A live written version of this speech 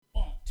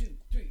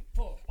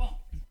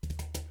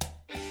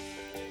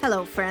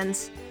Hello,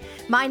 friends.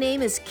 My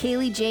name is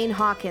Kaylee Jane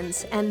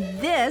Hawkins, and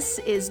this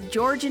is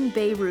Georgian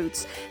Bay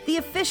Roots, the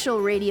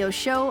official radio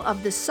show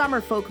of the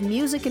Summerfolk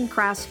Music and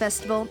Crafts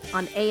Festival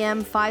on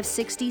AM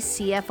 560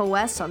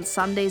 CFOS on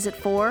Sundays at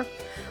 4,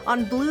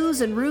 on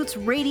Blues and Roots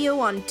Radio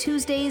on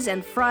Tuesdays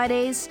and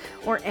Fridays,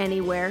 or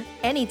anywhere,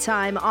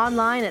 anytime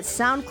online at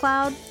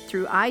SoundCloud,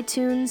 through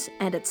iTunes,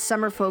 and at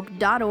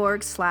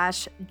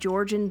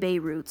summerfolk.org/Georgian Bay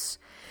Roots.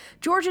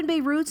 Georgian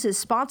Bay Roots is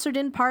sponsored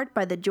in part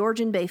by the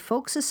Georgian Bay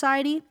Folk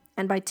Society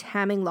and by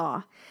Tamming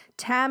Law.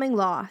 Tamming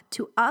Law,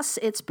 to us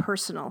it's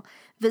personal.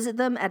 Visit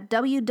them at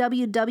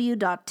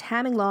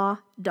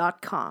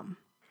www.tamminglaw.com.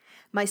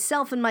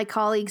 Myself and my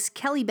colleagues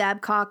Kelly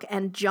Babcock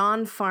and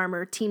John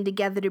Farmer team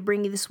together to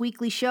bring you this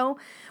weekly show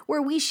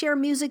where we share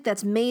music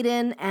that's made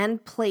in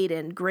and played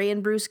in Grey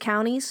and Bruce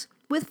counties,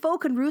 with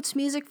folk and roots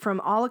music from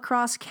all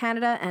across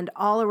Canada and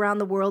all around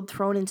the world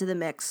thrown into the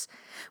mix.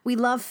 We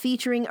love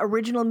featuring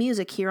original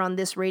music here on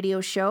this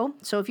radio show,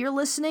 so if you're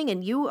listening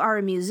and you are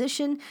a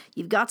musician,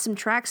 you've got some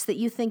tracks that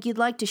you think you'd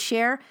like to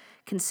share,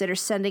 consider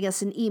sending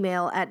us an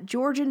email at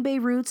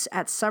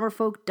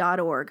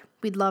georgianbayroots@summerfolk.org.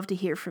 We'd love to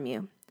hear from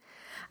you.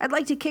 I'd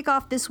like to kick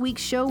off this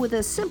week's show with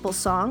a simple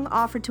song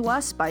offered to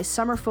us by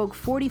Summerfolk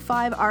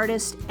 45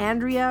 artist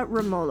Andrea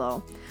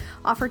Romolo.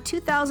 Off her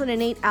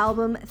 2008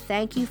 album,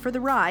 Thank You for the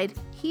Ride,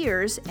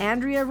 here's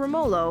Andrea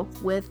Romolo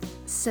with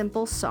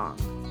Simple Song.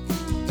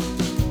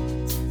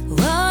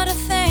 What a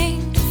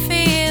thing to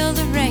feel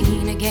the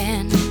rain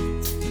again.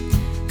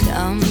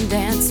 Come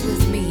dance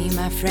with me,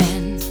 my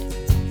friend,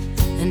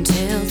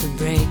 until the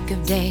break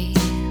of day.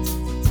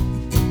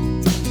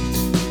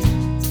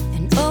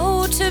 And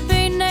oh, to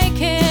be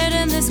naked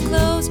in this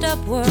closed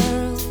up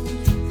world.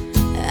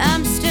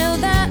 I'm still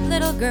that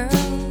little girl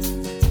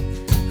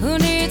who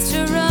needs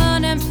to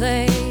run and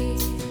play.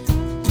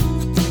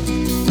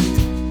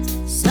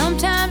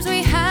 Sometimes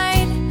we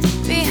hide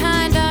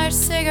behind our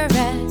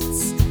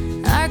cigarettes,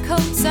 our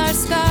coats, our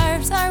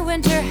scarves, our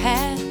winter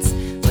hats.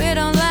 We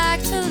don't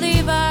like to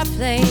leave our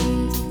place.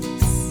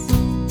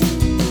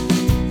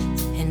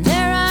 And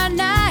there are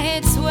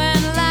nights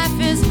when life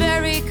is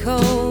very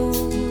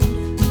cold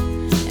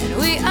and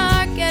we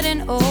are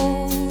getting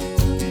old.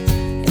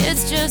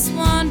 It's just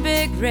one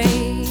big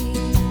race.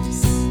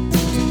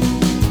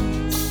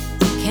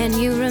 Can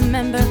you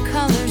remember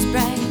colors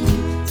bright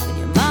when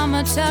your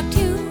mama tucked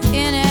you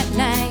in at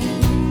night,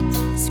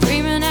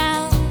 screaming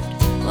out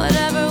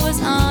whatever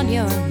was on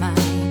your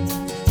mind?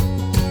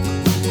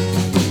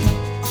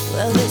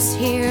 Well, this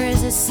here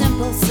is a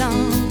simple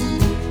song.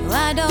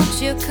 Why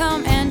don't you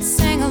come and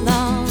sing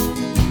along?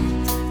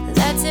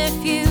 That's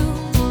if you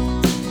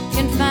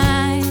can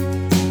find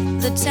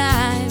the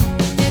time.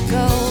 It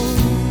goes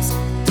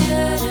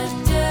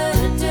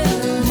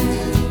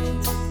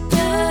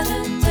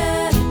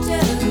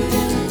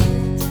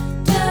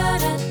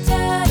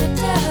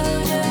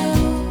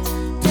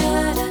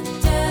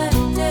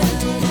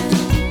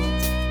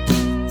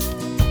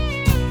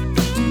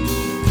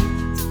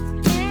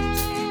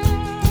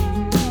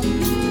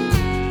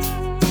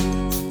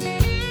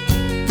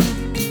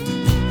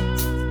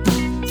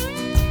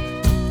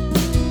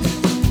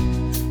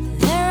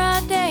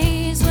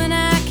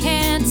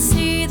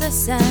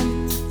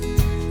sun,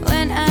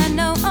 when I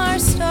know our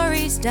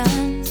story's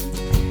done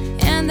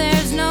and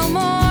there's no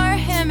more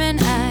him and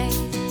I.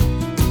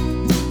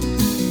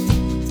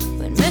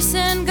 When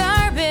missing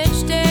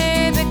garbage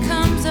day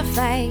becomes a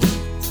fight,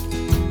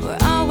 we're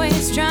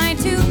always trying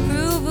to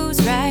prove who's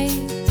right.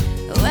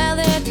 Well,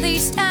 at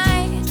least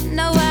I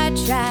know I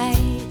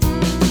tried.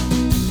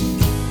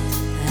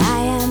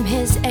 I am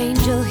his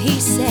angel, he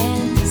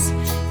says.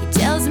 He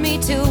tells me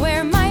to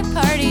wear my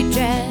party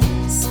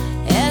dress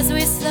as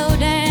we slow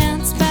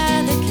dance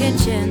by the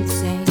kitchen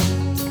sink.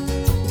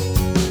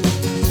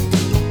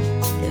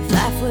 If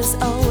life was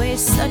always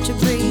such a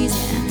breeze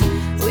and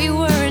we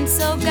weren't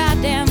so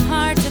goddamn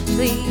hard to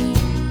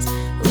please,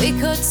 we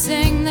could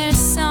sing this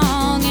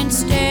song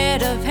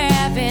instead of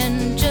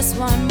having just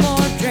one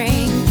more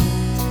drink.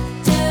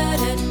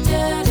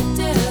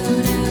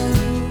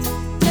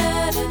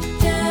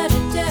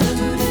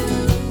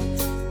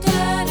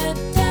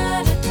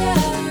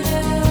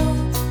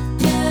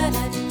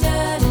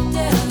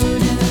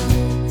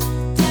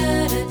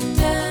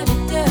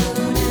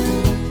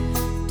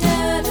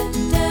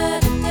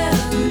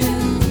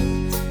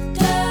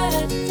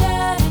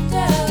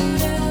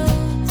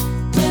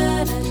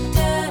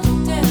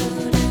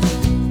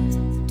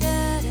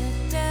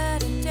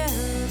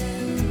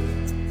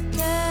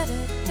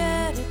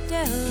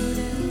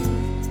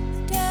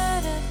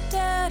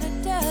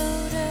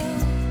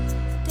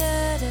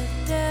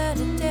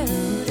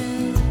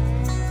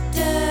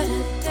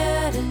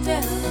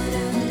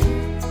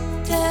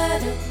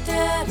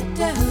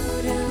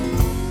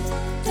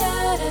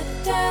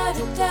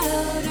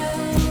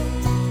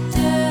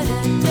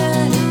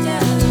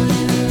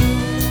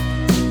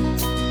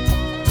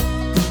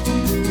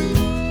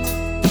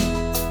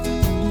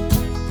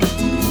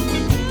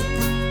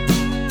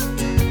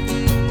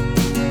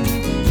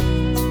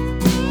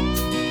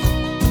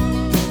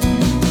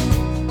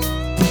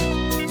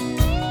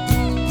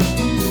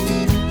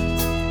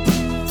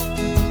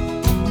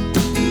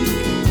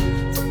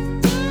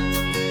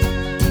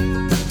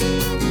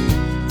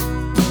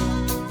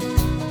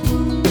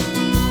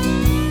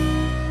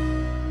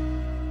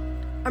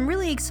 I'm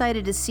really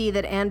excited to see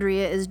that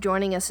Andrea is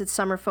joining us at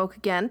Summerfolk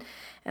again.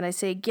 And I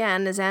say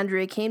again, as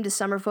Andrea came to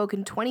Summerfolk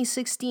in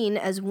 2016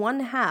 as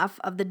one half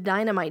of the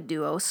Dynamite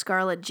duo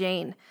Scarlett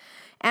Jane.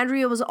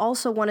 Andrea was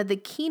also one of the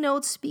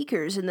keynote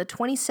speakers in the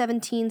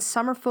 2017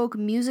 Summerfolk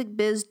Music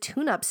Biz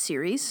Tune-Up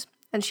series,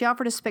 and she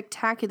offered a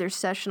spectacular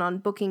session on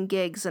booking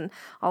gigs and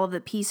all of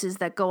the pieces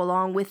that go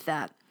along with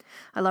that.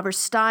 I love her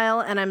style,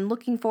 and I'm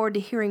looking forward to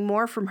hearing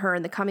more from her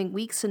in the coming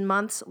weeks and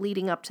months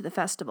leading up to the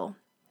festival.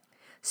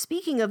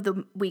 Speaking of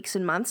the weeks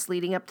and months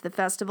leading up to the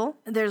festival,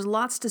 there's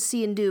lots to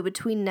see and do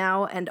between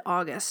now and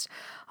August.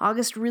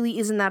 August really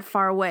isn't that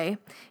far away.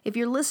 If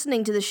you're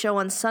listening to the show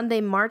on Sunday,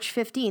 March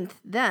 15th,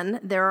 then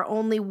there are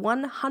only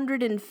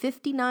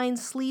 159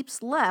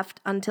 sleeps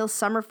left until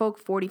Summerfolk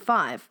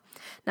 45.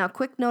 Now,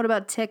 quick note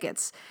about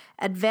tickets.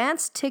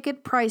 Advanced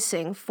ticket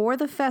pricing for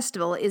the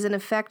festival is in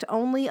effect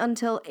only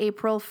until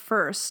April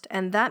 1st,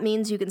 and that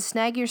means you can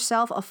snag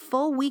yourself a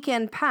full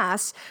weekend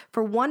pass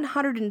for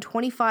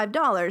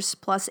 $125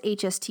 plus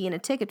HST and a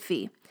ticket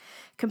fee.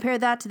 Compare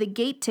that to the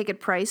gate ticket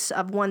price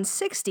of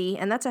 $160,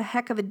 and that's a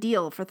heck of a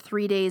deal for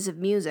 3 days of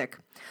music.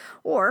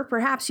 Or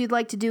perhaps you'd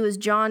like to do as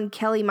John,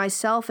 Kelly,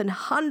 myself, and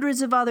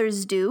hundreds of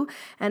others do,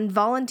 and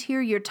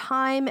volunteer your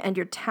time and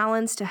your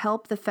talents to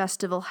help the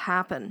festival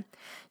happen.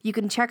 You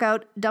can check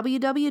out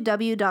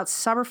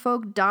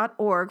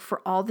www.summerfolk.org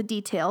for all the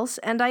details,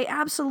 and I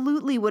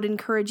absolutely would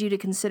encourage you to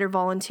consider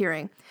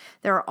volunteering.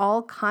 There are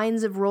all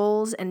kinds of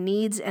roles and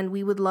needs, and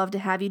we would love to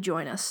have you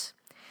join us.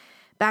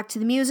 Back to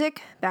the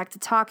music, back to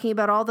talking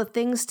about all the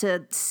things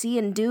to see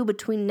and do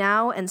between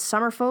now and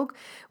Summerfolk.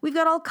 We've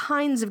got all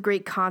kinds of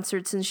great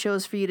concerts and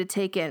shows for you to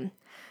take in.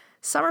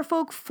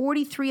 Summerfolk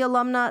 43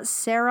 alumna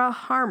Sarah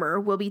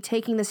Harmer will be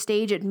taking the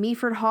stage at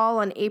Meaford Hall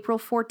on April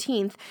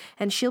 14th,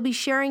 and she'll be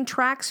sharing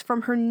tracks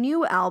from her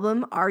new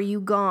album, Are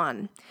You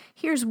Gone?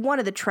 Here's one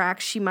of the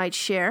tracks she might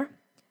share.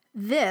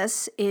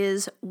 This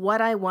is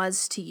What I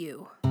Was to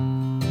You.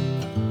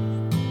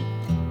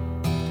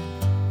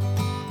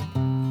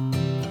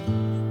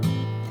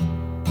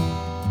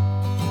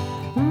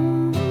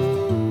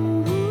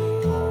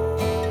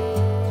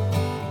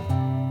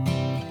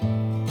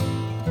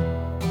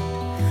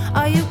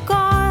 Are you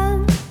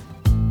gone?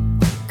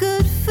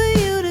 Good for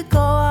you to go.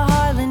 I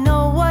hardly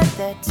know what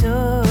that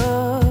took.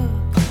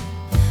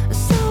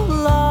 So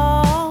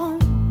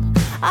long.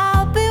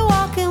 I'll be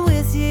walking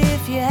with you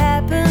if you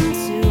happen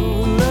to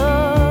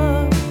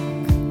look.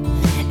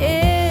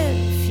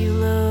 If you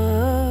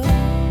look.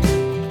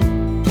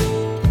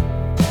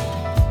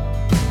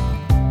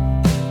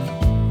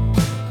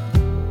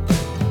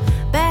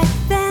 Back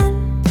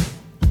then,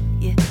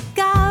 you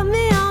got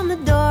me on the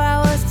door. I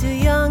was too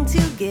young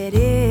to get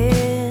in.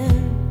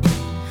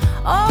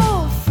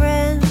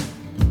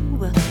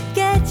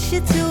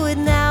 To it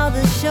now,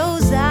 the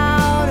show's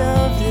out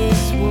of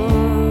this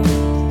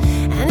world,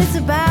 and it's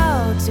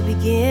about to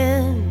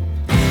begin.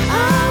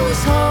 I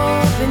was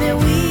hoping that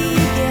we'd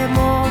get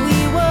more.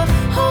 We were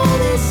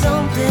holding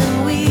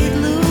something we'd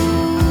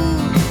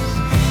lose,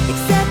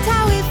 except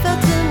how we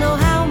felt to know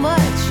how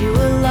much you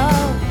were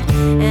loved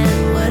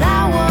and what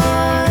I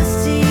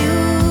was to you.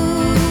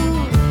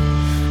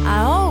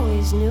 I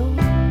always knew.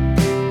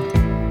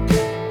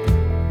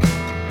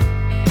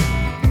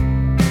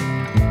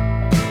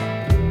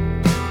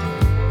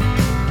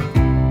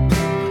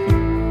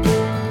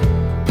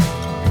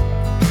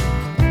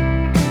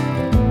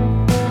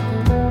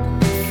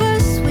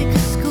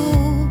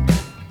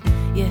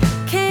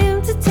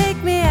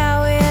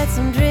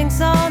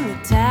 All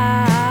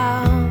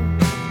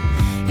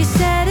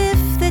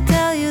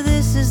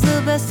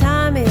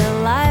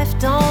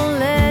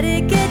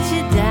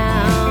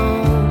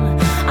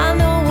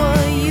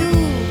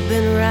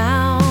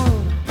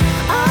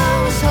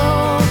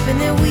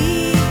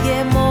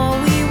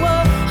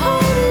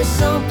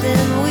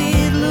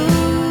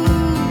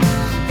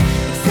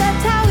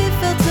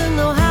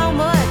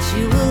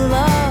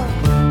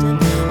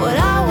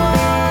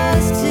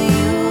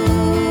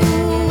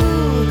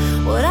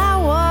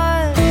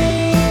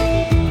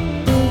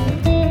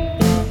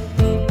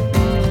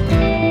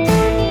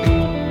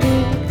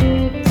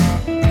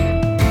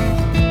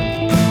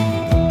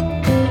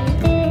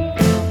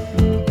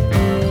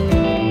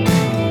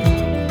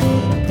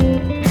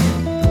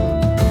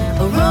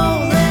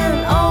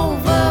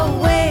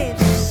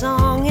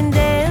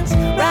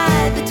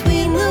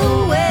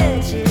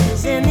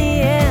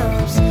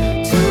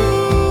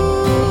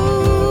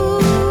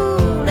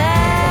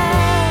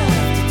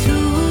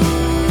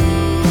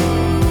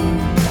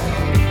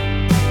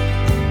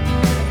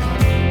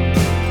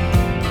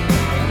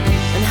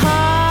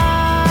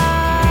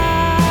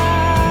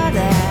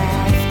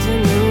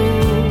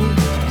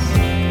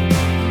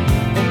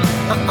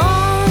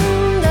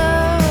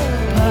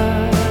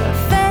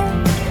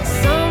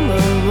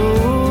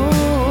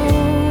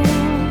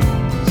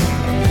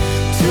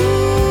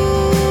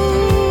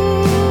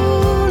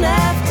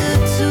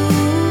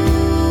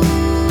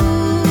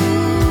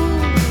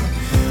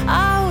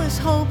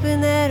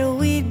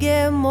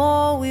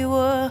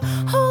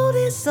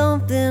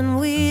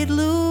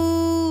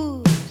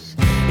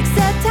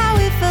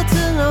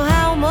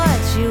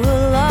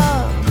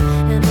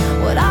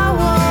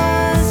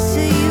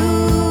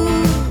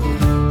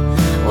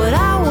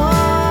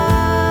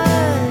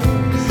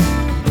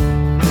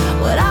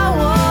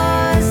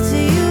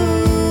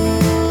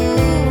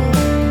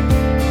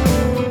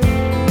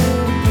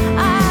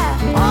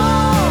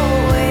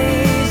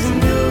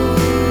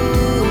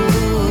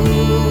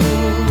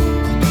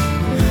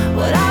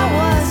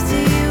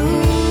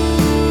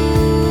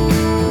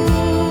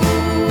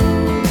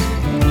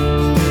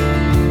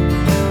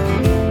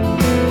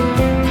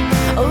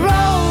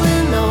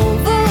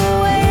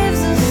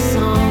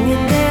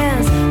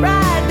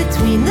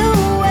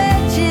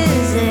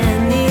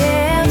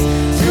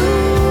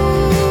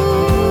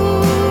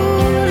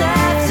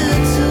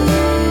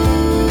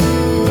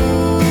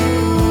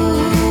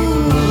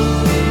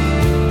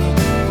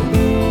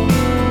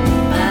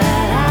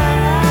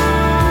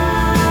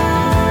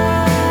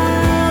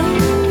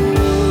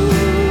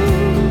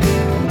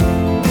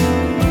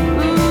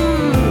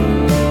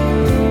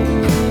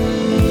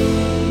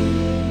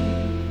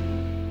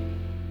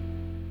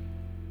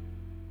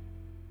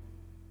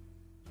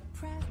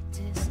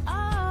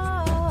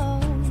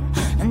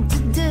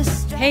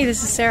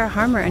this is Sarah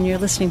Harmer, and you're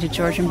listening to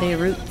Georgian Bay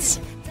Roots.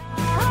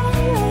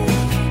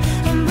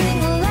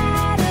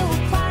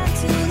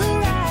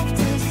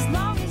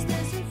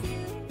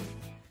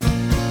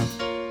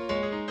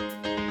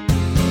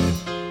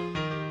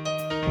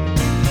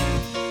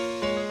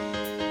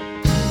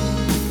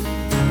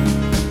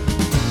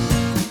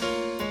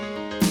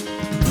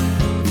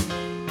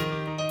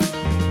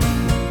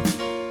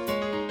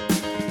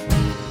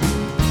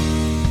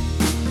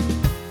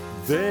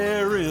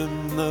 There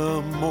in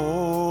the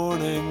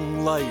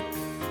morning light,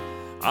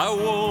 I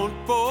won't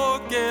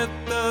forget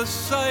the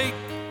sight.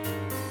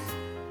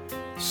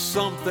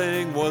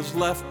 Something was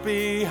left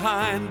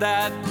behind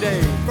that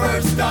day.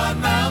 First on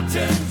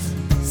mountains,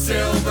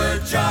 silver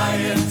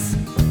giants,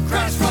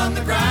 crash from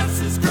the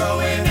grasses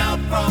growing out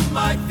from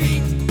my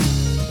feet.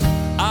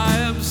 I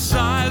am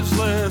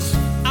sizeless,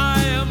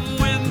 I am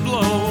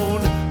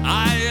windblown,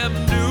 I am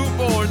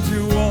newborn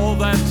to all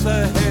that's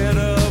ahead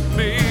of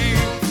me.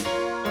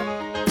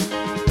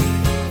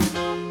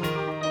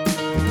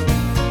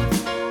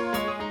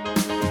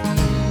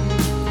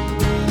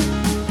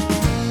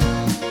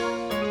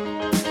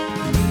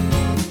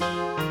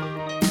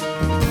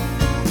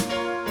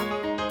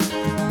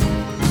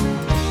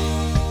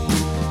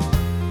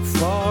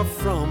 Far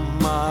from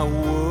my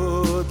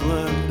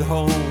woodland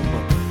home,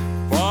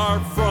 far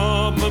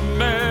from the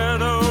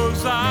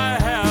meadows I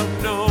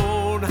have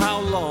known. How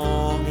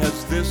long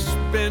has this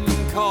been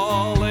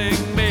calling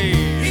me?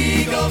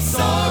 Eagles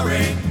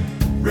soaring,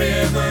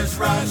 rivers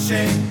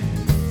rushing,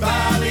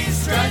 valleys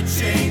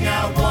stretching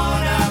out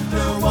one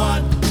after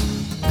one.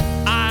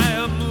 I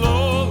am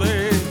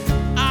lowly,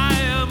 I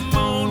am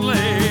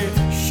only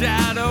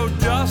shadow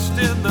dust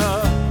in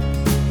the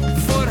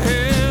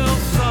foothill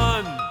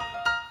sun.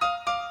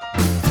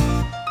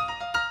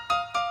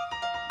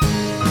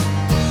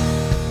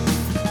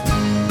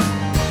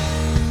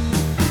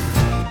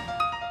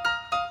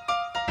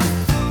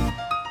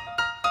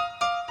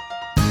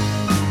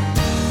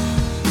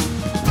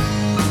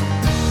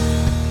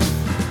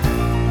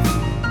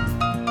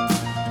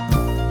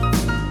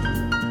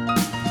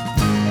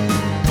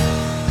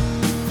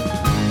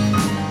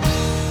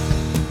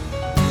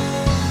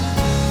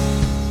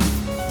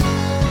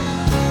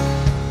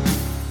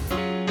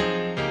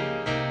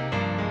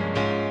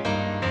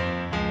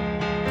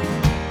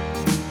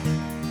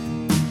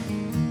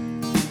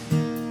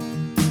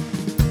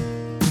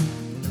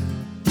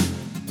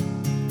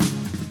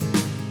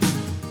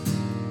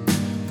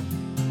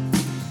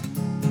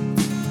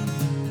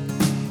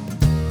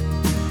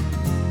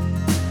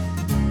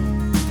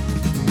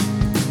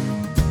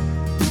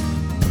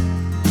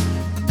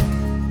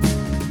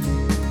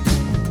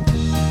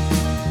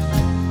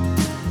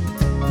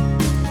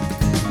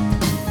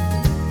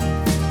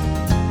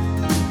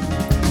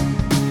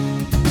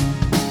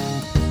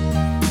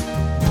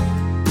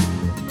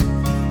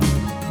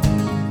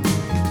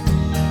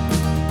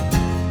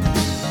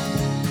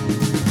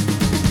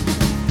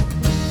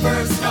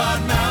 First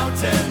on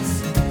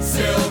mountains,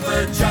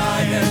 silver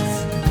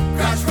giants,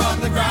 crash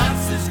from the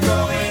grasses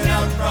growing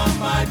out from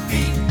my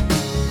feet.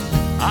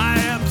 I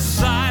am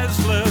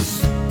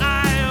sizeless,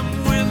 I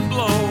am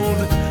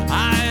windblown,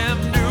 I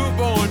am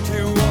newborn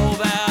to all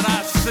that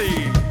I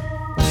see.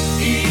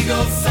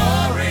 Eagles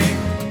soaring,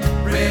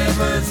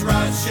 rivers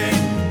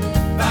rushing,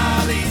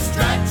 valleys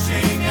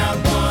stretching out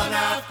one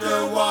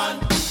after one.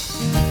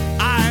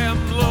 I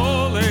am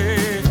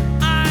lowly,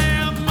 I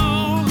am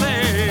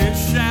only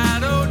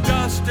shadow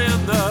dust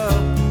in the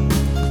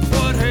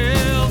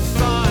foothill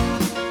sun.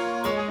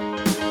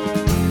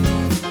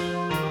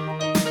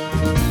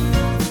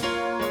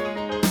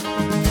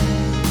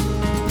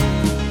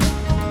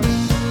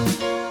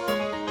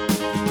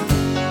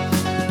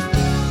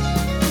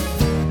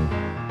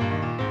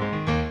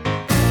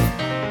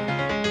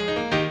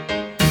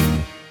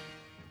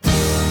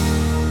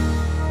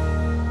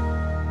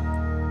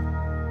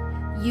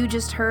 You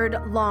just heard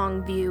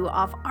Longview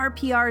off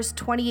RPR's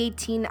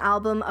 2018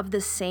 album of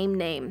the same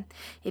name.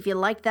 If you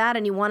like that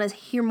and you want to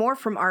hear more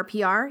from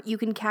RPR, you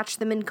can catch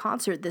them in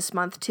concert this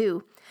month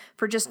too.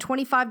 For just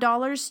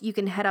 $25, you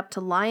can head up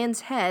to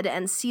Lion's Head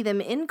and see them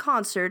in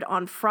concert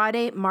on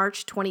Friday,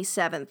 March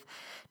 27th.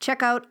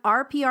 Check out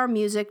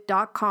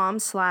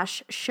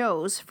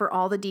rprmusic.com/shows for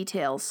all the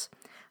details.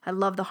 I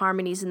love the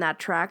harmonies in that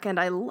track, and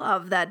I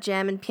love that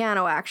jam and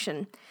piano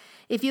action.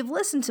 If you've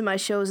listened to my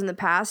shows in the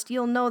past,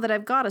 you'll know that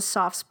I've got a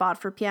soft spot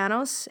for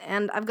pianos,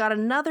 and I've got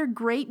another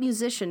great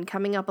musician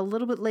coming up a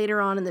little bit later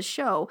on in the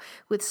show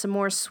with some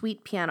more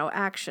sweet piano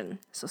action,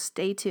 so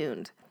stay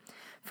tuned.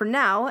 For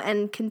now,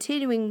 and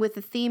continuing with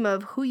the theme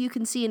of who you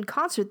can see in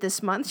concert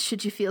this month,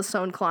 should you feel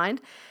so inclined,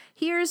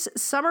 here's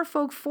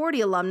Summerfolk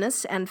 40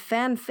 alumnus and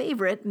fan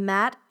favorite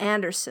Matt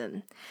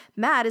Anderson.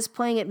 Matt is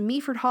playing at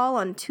Meaford Hall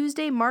on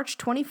Tuesday, March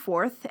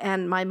 24th,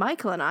 and my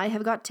Michael and I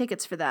have got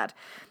tickets for that.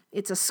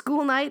 It's a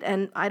school night,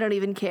 and I don't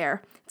even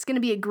care. It's going to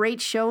be a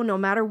great show no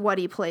matter what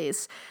he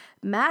plays.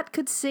 Matt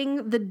could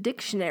sing The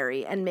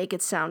Dictionary and make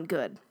it sound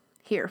good.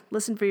 Here,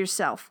 listen for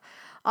yourself.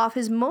 Off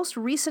his most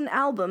recent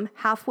album,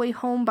 Halfway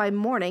Home by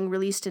Morning,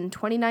 released in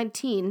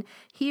 2019,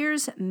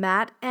 here's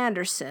Matt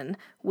Anderson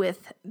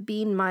with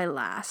Been My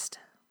Last.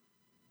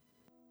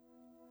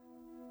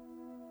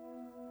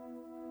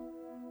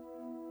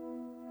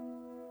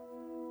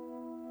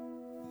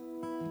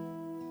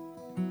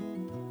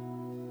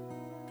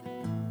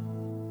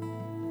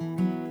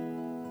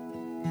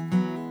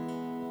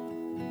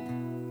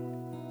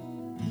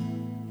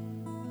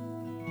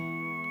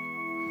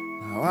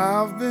 Now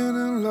I've been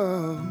in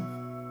love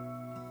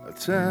a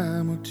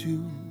time or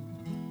two,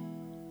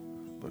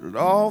 but it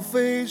all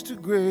fades to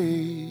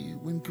gray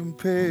when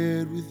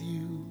compared with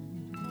you.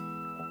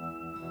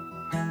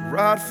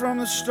 Right from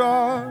the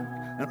start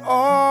and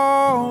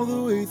all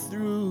the way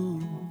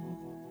through,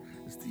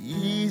 it's the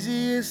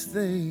easiest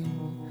thing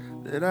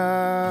that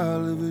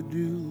I'll ever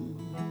do.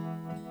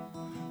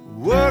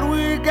 What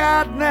we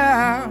got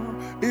now,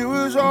 it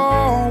was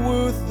all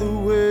worth the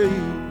wait.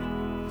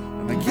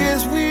 I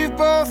guess we've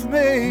both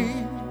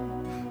made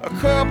a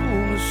couple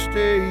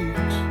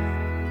mistakes.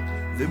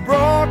 They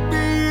brought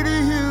me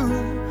to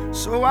you,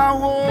 so I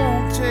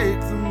won't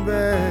take them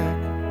back.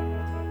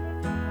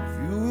 If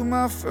you were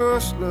my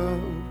first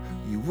love,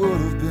 you would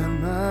have been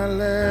my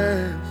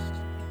last.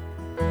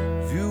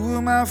 If you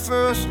were my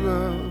first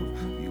love,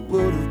 you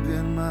would have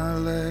been my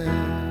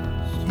last.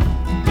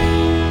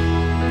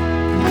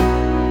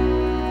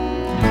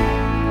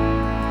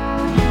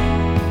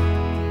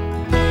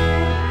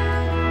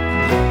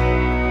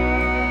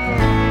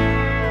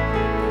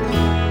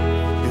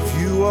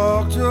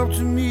 Walked up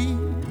to me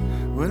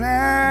when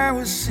I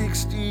was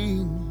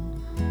 16,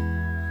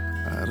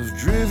 I'd have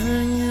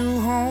driven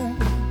you home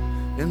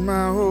in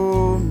my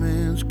old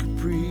man's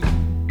Capri.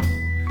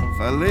 If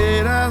I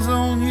laid eyes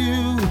on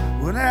you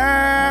when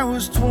I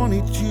was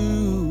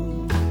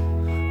 22,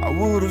 I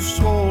would have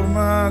sold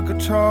my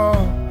guitar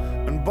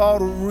and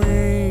bought a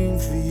ring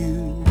for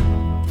you.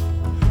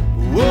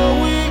 But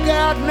what we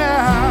got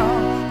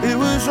now, it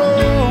was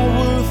all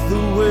worth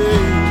the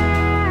wait.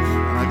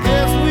 I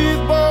guess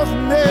we've both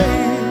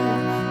made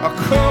a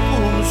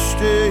couple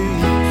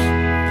mistakes.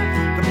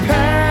 The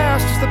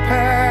past is the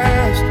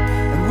past,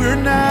 and we're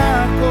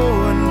not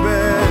going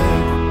back.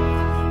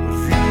 But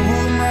if you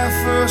were my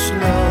first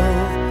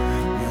love,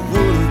 you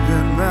would have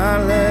been my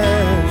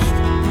last.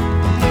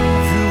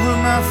 If you were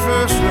my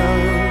first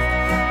love,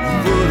 you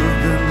would have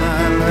been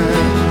my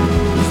last.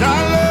 'Cause I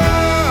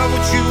love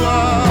what you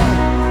are,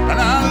 and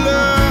I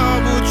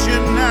love what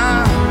you're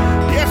not.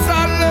 Yes, I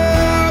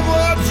love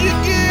what you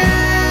give.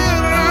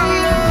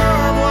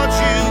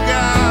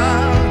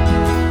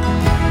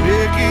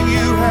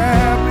 You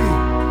happy,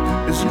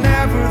 it's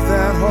never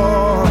that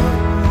hard.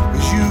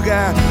 'Cause you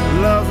got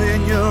love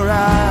in your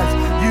eyes,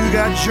 you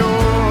got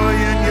joy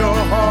in your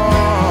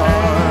heart.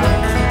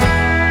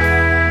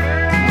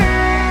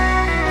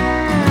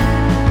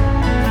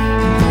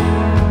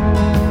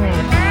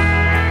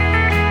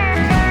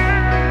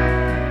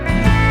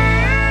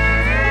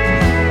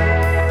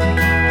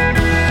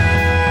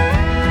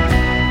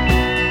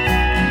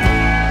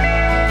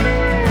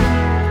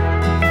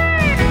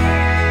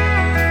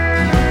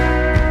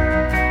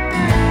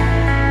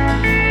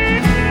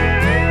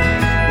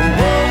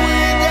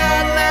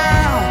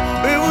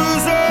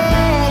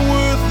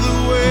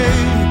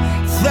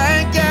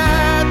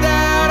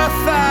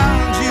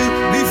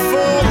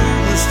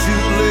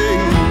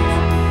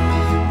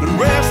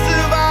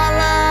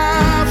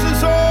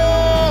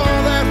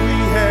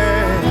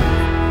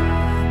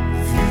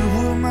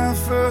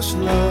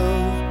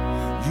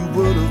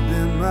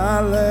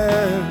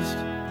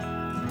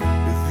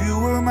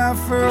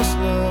 First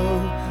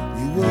love,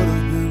 you would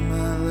have been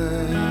my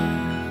last.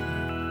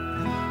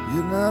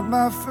 You're not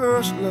my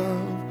first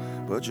love,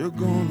 but you're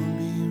gonna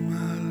be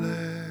my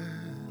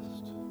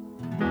last.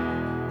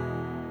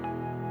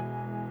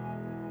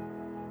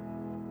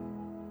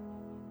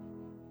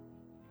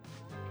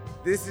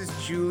 This is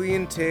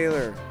Julian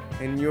Taylor,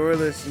 and you're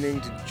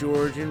listening to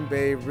Georgian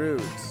Bay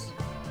Roots.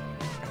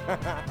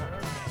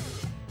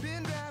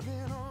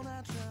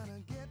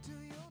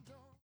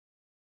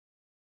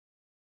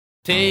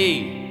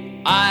 TIMMINS.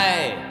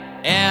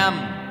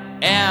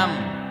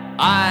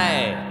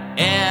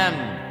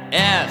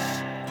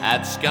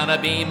 That's gonna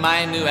be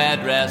my new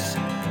address.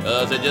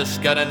 'Cause I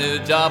just got a new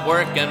job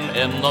working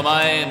in the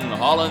mine.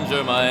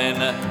 Hollinger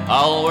mine.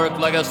 I'll work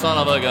like a son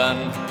of a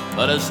gun.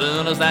 But as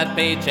soon as that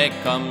paycheck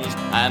comes,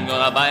 I'm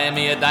gonna buy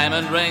me a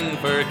diamond ring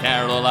for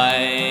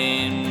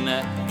Caroline.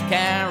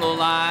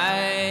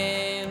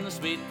 Caroline,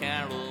 sweet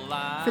Caroline.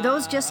 For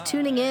those just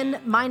tuning in,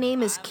 my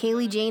name is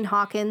Kaylee Jane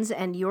Hawkins,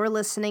 and you're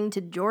listening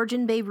to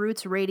Georgian Bay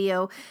Roots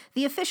Radio,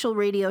 the official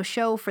radio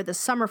show for the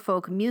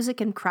Summerfolk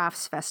Music and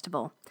Crafts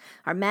Festival.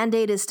 Our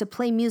mandate is to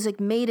play music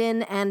made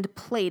in and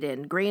played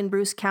in Grey and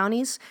Bruce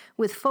counties,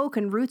 with folk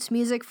and roots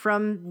music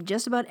from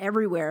just about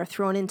everywhere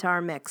thrown into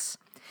our mix.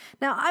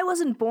 Now, I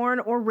wasn't born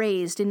or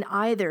raised in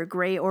either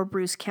Grey or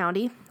Bruce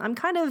County. I'm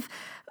kind of,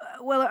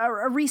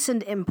 a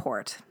recent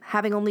import,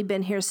 having only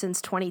been here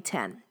since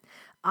 2010.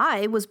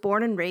 I was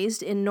born and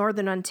raised in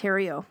Northern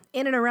Ontario,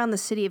 in and around the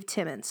city of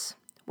Timmins.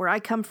 Where I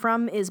come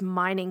from is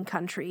mining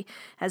country,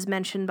 as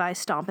mentioned by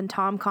Stompin'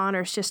 Tom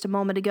Connors just a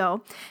moment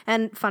ago.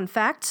 And fun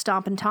fact,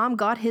 Stompin' Tom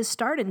got his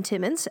start in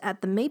Timmins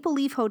at the Maple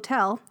Leaf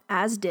Hotel,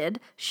 as did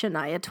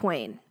Shania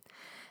Twain.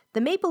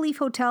 The Maple Leaf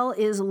Hotel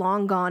is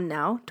long gone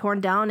now, torn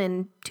down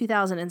in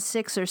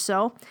 2006 or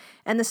so,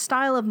 and the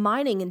style of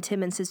mining in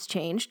Timmins has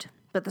changed,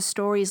 but the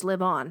stories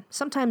live on,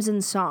 sometimes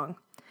in song.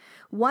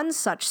 One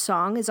such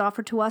song is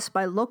offered to us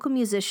by local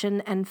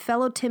musician and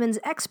fellow Timmins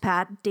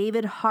expat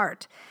David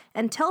Hart,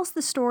 and tells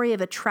the story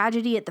of a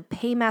tragedy at the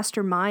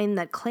Paymaster mine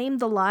that claimed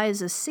the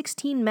lives of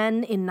 16 men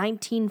in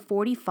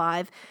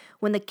 1945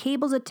 when the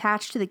cables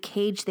attached to the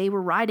cage they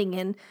were riding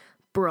in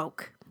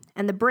broke,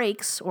 and the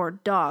brakes, or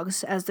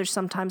dogs as they're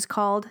sometimes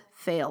called,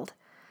 failed.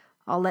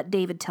 I'll let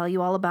David tell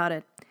you all about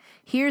it.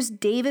 Here's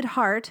David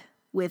Hart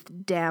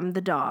with Damn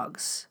the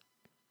Dogs.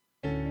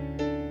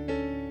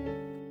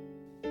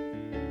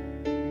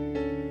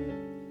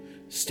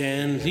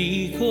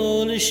 Stanley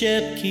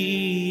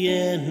Kolashepke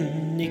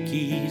and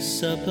Nicky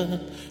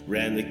Suppa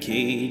ran the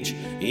cage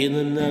in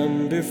the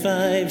number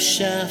 5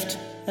 shaft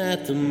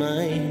at the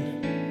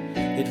mine.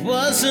 It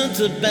wasn't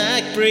the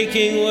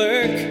back-breaking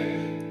work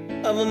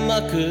of a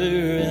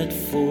mucker at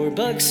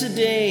 $4 a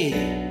day.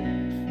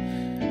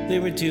 They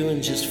were doing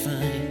just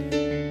fine.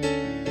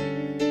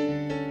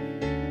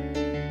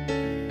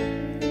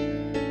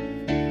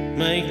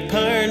 Mike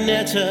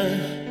Parnetta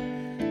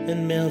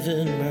and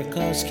Melvin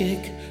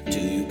Markovskik, 2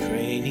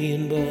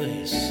 Ukrainian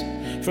boys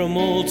from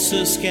old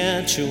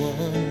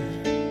Saskatchewan,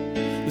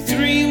 who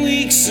 3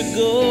 weeks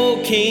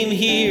ago came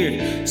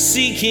here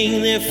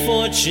seeking their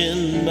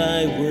fortune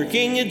by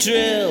working a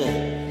drill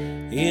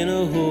in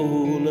a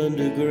hole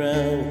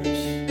underground.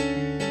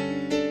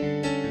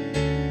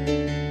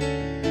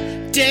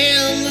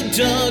 Damn the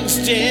dogs,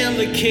 damn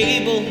the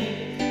cable.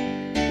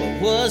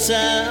 Was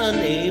I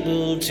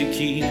unable to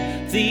keep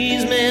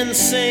these men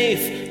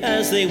safe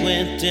as they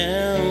went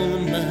down the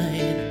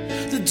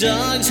mine? The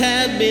dogs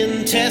had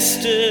been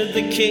tested,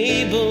 the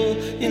cable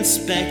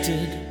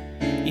inspected,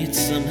 yet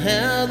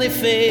somehow they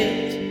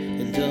failed,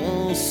 and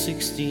all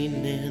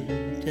 16 men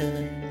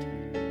died.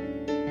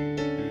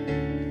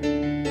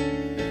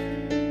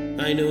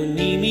 I know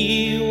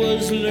Nimi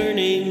was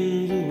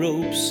learning the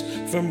ropes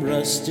from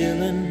Russ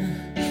Dillon,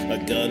 a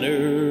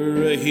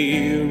gunner, a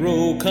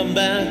hero, come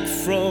back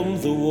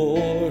from the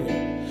war.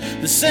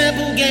 The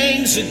sample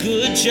gang's a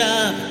good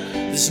job,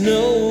 there's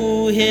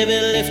no heavy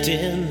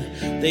lifting.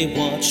 They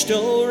watched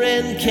o'er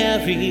and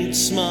carried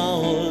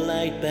small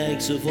light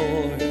bags of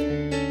ore.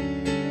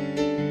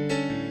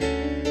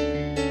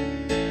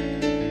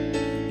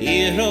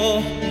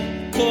 Hero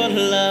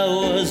Cortla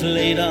was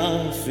laid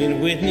off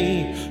in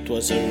Whitney.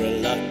 'Twas a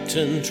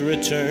reluctant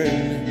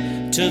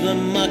return to the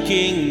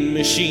mucking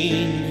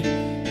machine.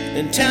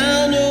 And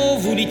town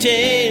of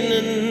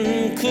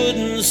Uditainen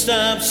couldn't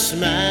stop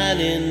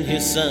smiling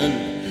his son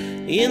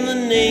in the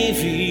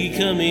Navy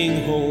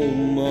coming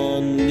home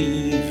on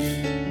leave.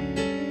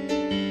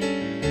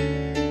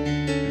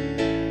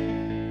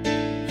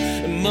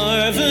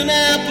 Marvin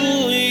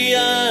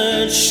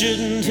Appleyard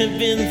shouldn't have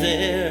been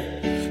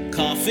there,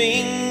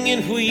 coughing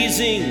and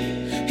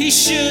wheezing, he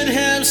should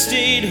have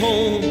stayed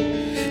home.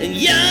 And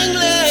young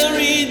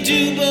Larry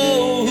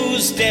Dubois,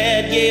 whose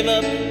dad gave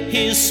up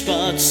his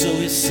spot so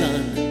his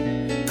son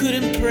could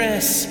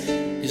impress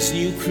his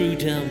new crew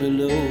down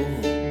below.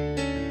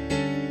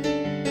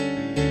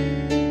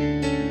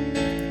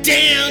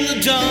 Damn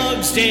the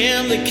dogs,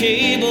 damn the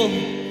cable.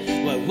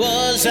 Why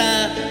was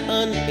I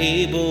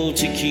unable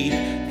to keep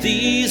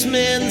these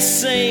men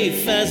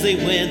safe as they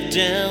went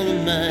down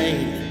the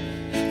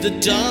mine? The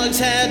dogs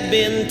had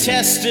been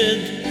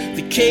tested,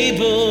 the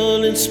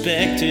cable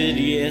inspected,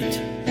 yet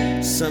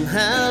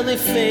somehow they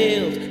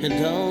failed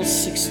and all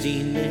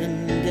 16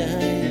 men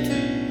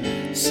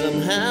died.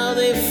 Somehow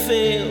they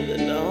failed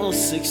and all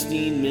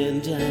 16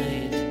 men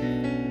died.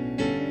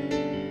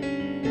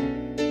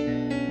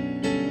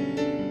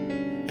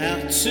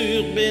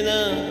 Arthur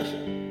Bénard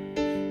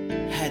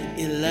had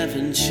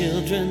 11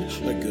 children,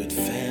 a good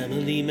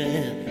family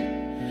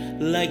man,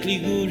 like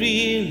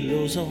Liguri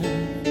Lauzon.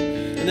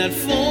 And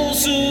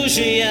Alphonse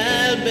Auger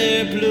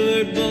Albert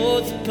Pleur,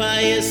 both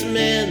pious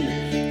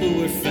men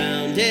who were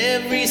found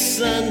every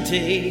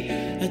Sunday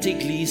at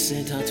Église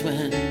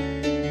Saint-Antoine.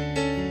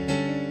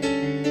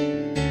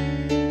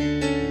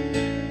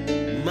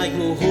 Mike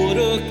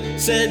Mohoruk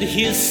said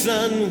his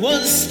son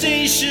was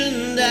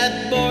stationed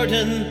at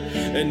Borden,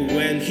 and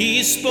when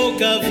he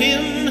spoke of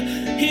him,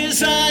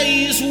 his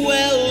eyes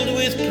welled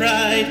with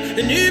pride.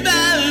 And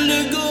Hubert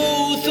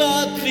Legault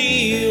thought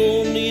the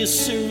only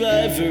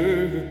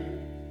survivor,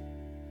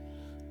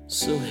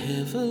 so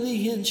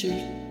heavily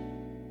injured,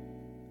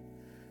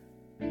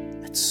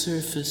 at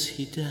surface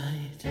he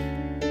died.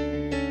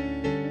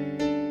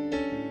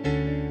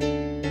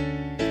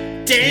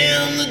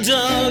 Damn the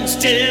dogs,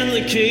 damn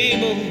the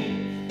cable.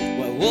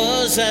 Why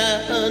was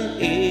I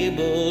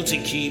unable to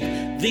keep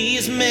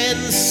these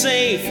men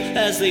safe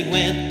as they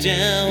went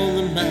down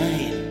the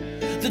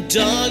mine? The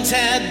dogs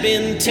had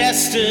been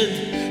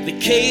tested, the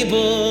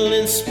cable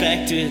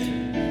inspected,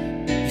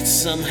 yet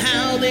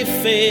Somehow they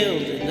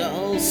failed and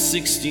all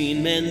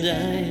 16 men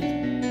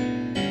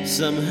died.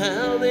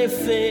 Somehow they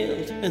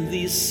failed and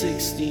these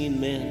 16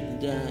 men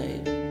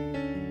died.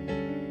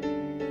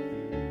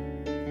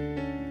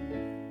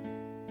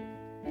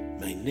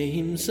 My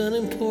name's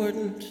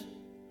unimportant,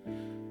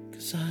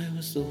 'cause I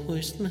was the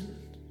horseman.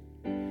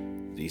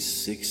 These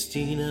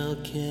 16 I'll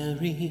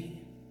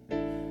carry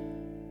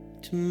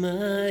to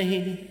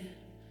my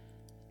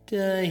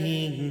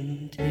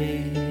dying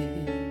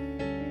day.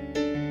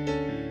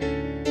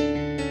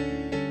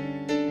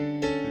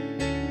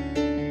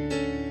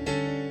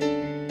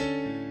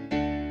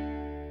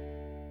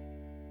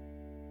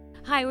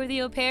 Hi, we're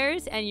the Au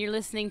Pairs, and you're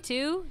listening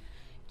to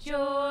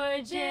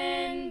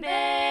Georgian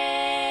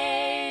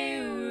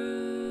Bay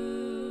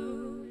Roots.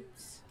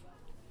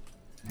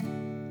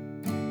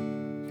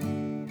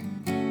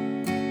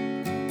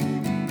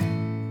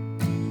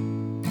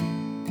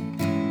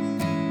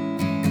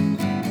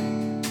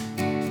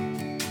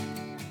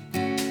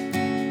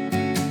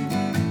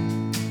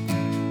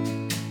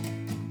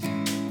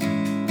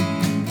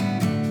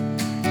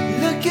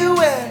 Look at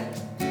where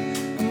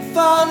I'm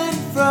falling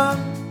from.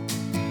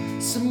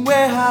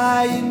 Somewhere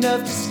high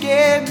enough to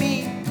scare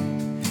me.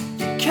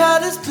 Your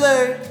colors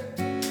blurred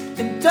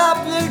and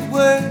dopplered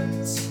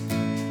words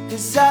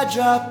as I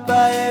drop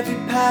by every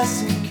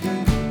passing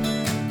curve.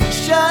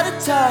 Shot of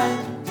time,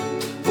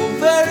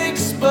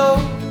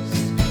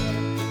 overexposed,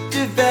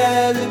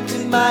 developed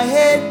in my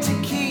head to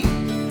keep.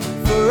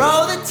 For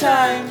all the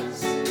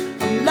times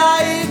I'm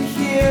lying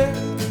here,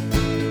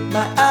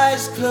 my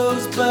eyes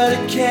closed but I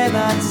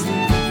cannot sleep.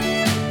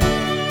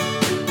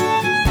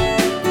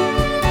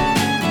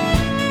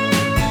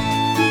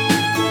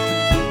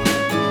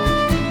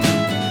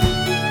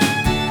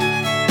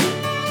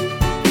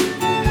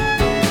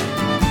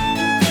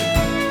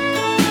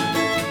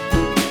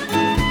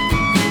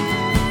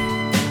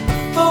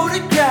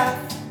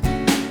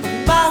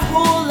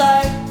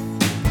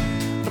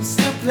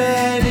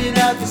 Planning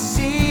out the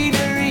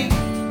scenery,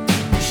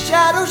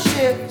 shadow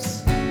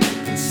shifts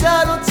and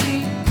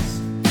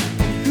subtleties,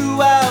 and who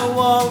I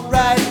want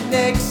right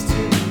next to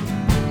me.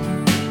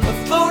 A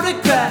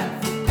photograph,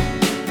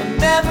 a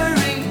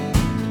memory,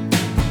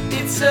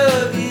 it's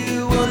of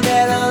you, one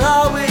that I'll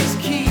always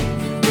keep.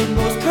 The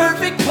most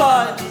perfect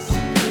parts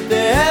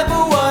there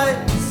ever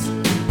was,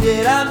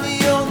 yet I'm the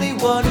only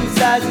one whose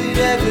eyes it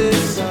ever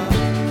saw.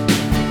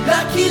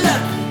 Lucky,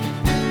 lucky,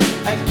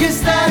 I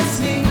guess that's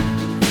me.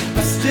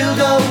 I still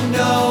don't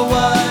know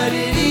what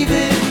it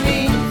even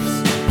means.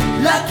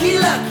 Lucky,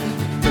 lucky,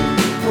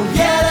 oh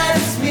yeah,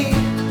 that's me.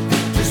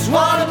 Just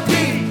wanna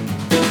be,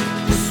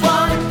 just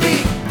wanna be.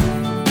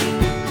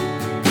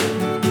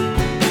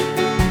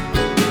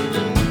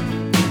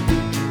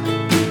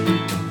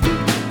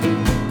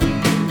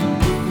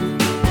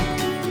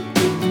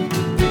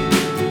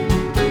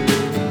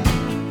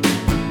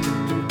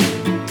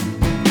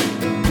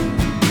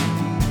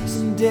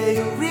 Someday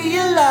you'll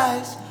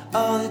realize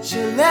all that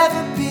you'll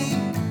ever be.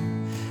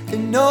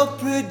 An old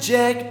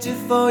projector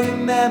for your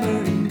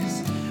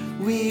memories.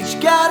 We each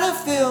got a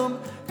film,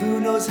 who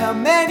knows how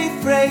many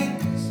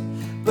frames,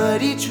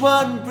 but each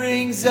one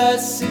brings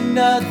us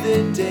another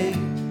day.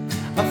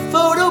 Our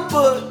photo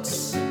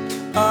books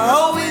are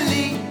all we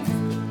leave,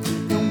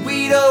 and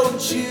we don't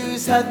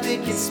choose how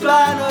thick it's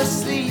spine or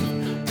sleeve,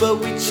 but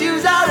we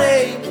choose our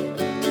aim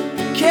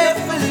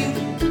carefully.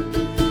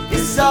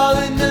 It's all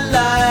in the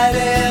light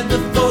and the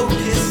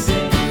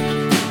focusing.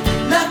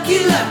 Lucky,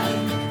 lucky,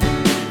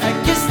 I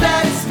guess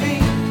that's me.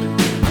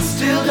 I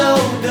still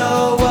don't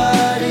know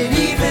what it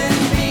even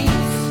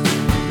means.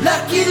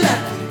 Lucky,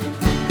 lucky,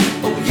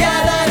 oh yeah,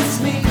 that's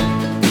me.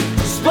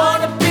 Just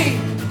wanna be,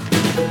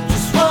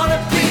 just wanna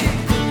be.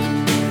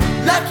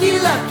 Lucky,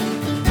 lucky,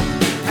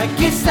 I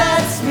guess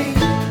that's me.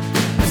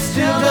 I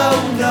still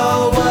don't know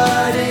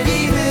what it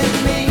even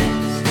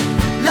means.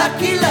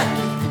 Lucky,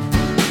 lucky,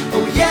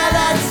 oh yeah,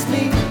 that's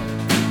me.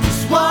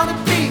 Just wanna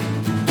be,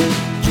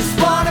 just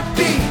wanna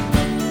be.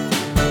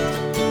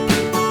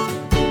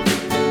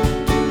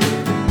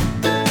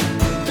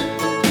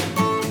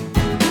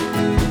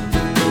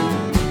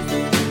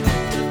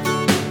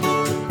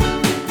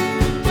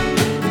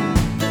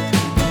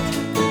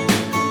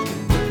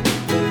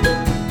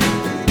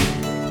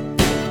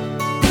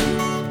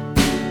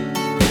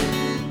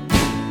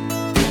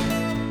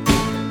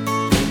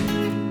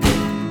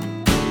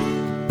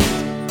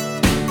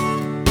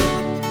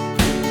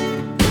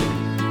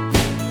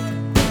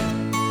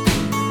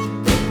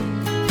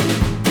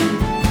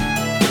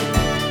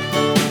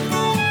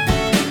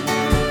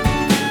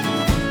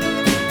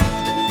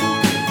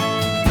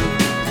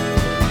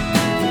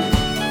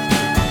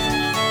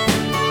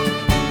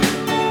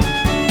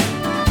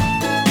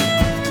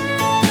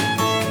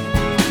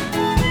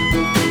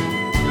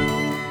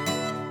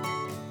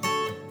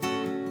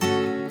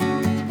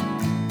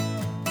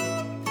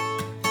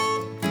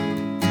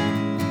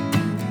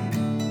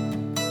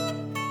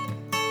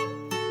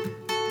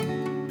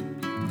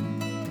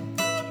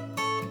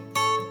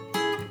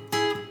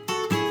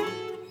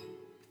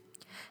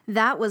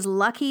 That was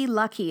Lucky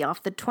Lucky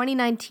off the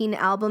 2019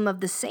 album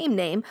of the same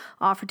name,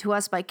 offered to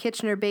us by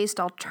Kitchener-based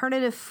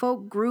alternative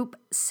folk group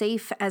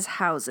Safe as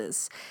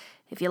Houses.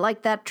 If you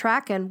like that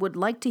track and would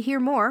like to hear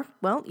more,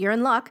 well, you're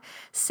in luck.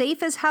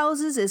 Safe as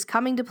Houses is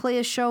coming to play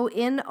a show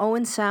in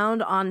Owen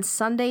Sound on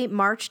Sunday,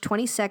 March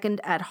 22nd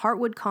at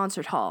Heartwood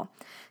Concert Hall.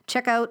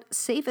 Check out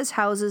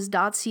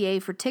safeashouses.ca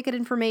for ticket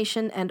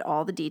information and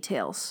all the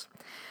details.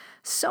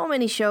 So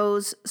many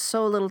shows,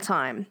 so little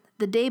time.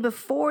 The day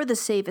before the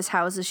Safe as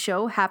Houses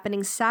show,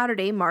 happening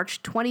Saturday,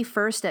 March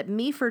 21st at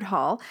Meaford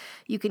Hall,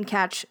 you can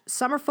catch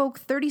Summerfolk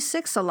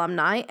 36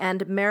 alumni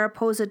and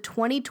Mariposa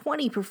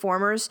 2020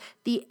 performers,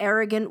 the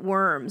Arrogant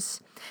Worms.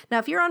 Now,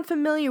 if you're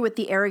unfamiliar with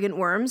the Arrogant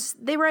Worms,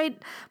 they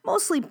write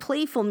mostly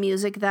playful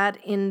music that,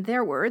 in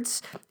their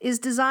words, is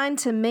designed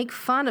to make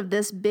fun of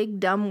this big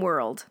dumb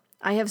world.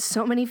 I have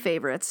so many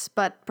favorites,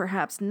 but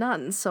perhaps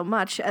none so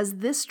much as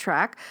this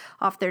track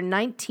off their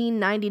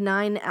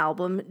 1999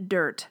 album,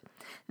 Dirt.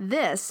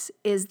 This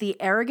is the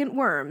Arrogant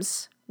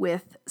Worms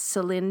with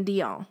Celine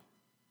Dion.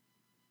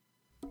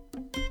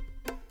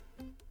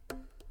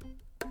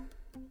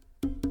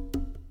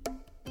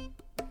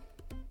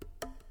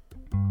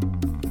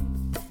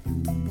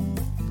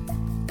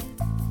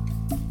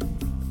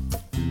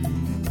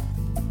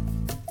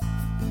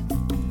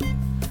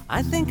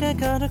 I think I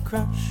got a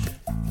crush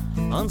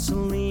on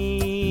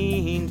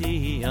Celine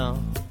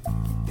Dion.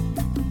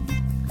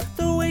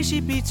 The way she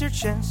beats her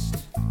chest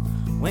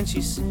when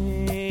she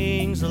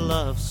sings a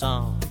love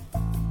song.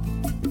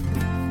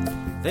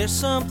 There's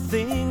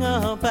something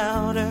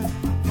about her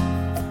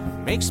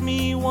makes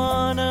me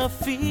wanna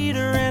feed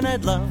her, and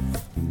I'd love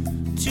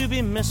to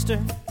be Mr.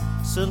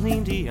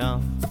 Celine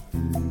Dion.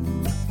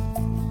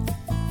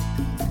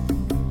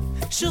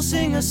 She'll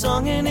sing a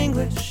song in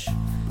English,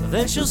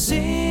 then she'll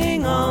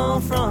sing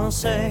en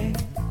français.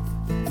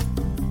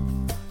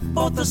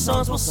 Both the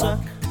songs will suck,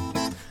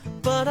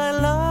 but I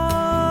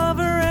love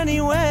her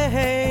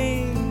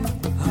anyway.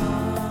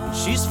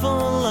 She's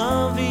full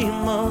of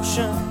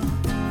emotion,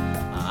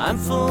 I'm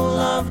full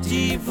of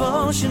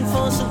devotion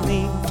for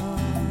Celine,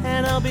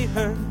 and I'll be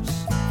hers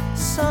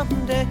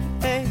someday.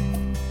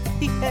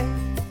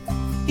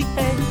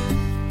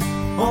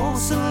 Oh,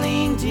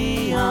 Celine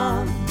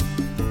Dion,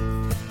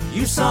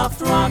 you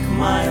soft rock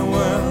my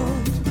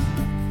world.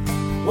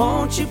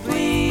 Won't you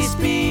please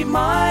be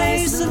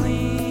my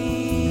Celine?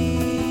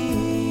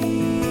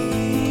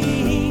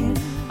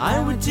 I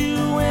would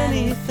do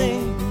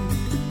anything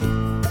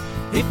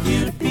if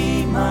you'd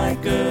be my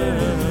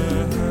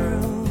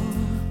girl.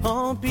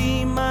 Oh,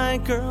 be my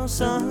girl,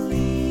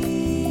 Celine.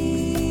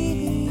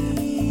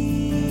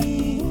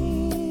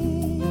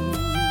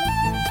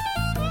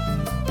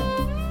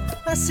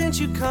 I sent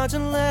you cards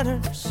and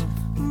letters,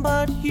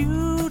 but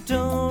you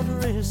don't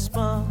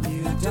respond.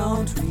 You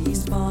don't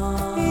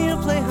respond. You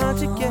play hard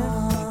to get,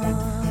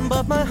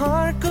 but my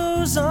heart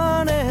goes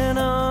on and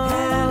on.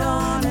 And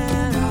on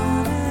and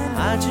on.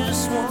 I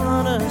just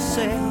wanna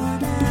say,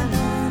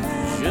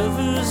 je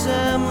vous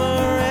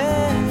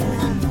aimerai,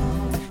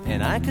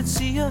 and I could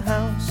see your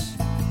house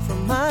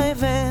from my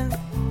van.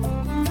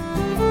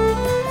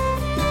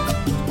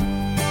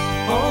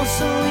 Oh,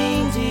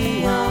 Celine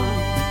Dion,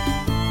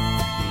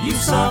 you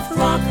soft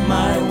rock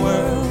my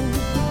world.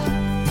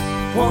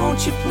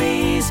 Won't you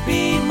please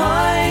be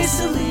my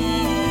Celine?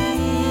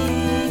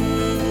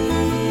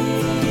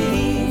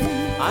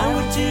 I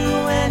would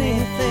do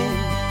anything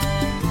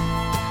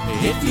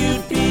if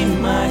you'd be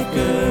my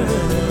girl.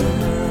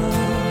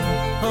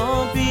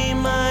 Oh, be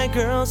my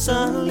girl,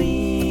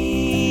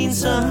 Celine,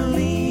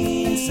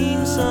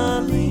 Celine,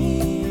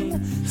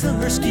 Celine.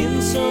 Her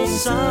skin so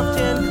soft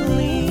and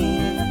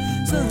clean,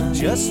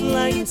 just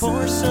like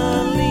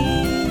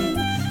porcelain.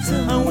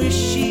 I wish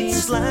she'd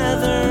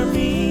slather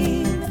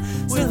me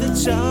with a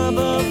tub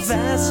of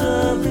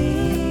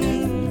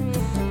Vaseline.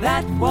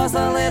 That was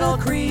a little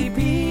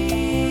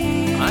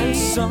creepy. I'm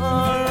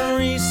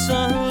sorry,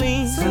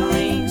 Celine,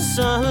 Celine,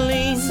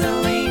 Celine,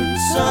 Celine,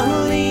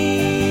 Celine.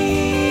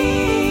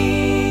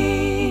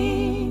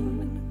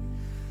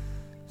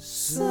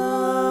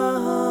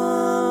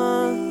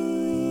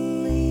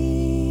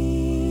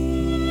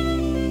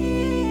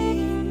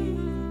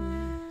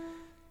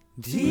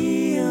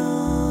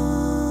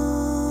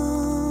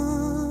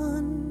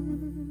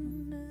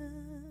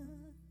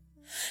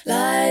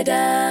 Lie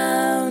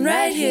down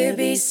right here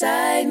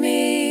beside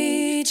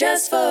me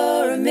just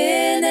for a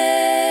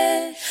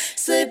minute.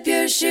 Slip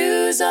your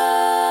shoes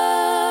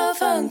off,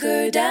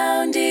 hunker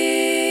down,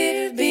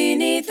 dear,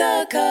 beneath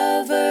the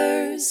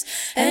covers,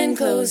 and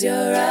close your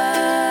eyes.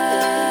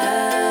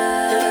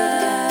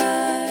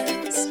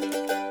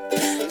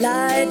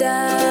 Lie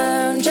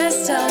down,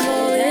 just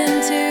tumble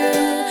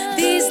into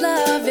these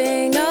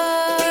loving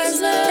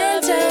arms,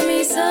 and tell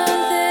me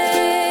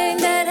something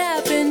that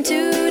happened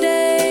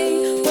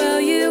today while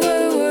you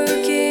were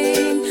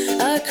working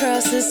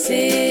across the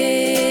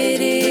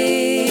city.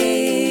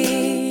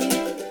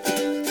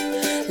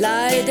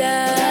 Lie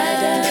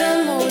down,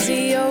 come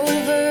mosey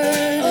over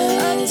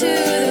up to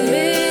the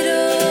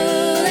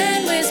middle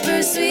and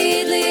whisper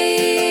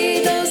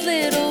sweetly those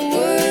little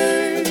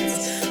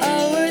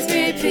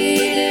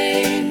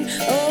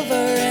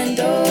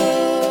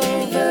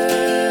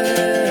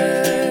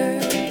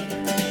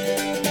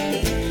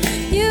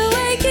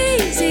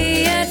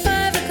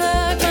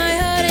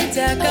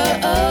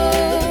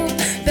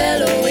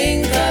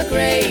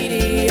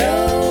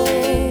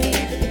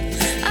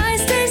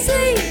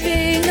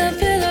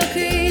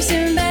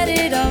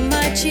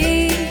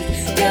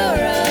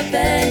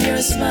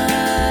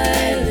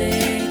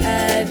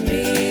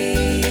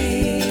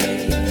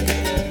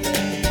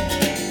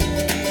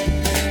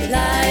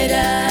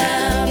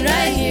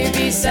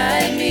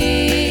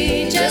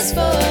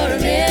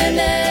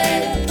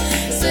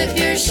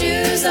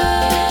shoes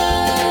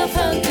off,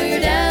 hunker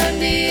down,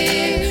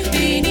 dear,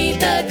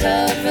 beneath the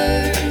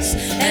covers,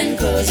 and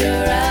close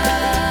your eyes.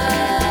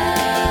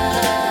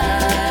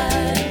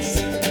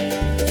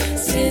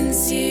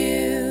 Since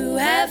you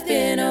have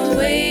been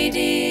away,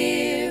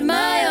 dear,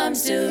 my arm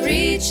still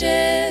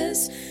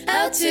reaches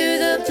out to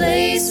the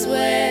place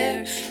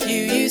where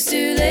you used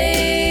to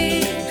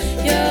lay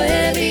your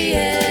heavy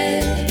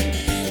head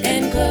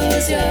and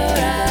close your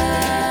eyes.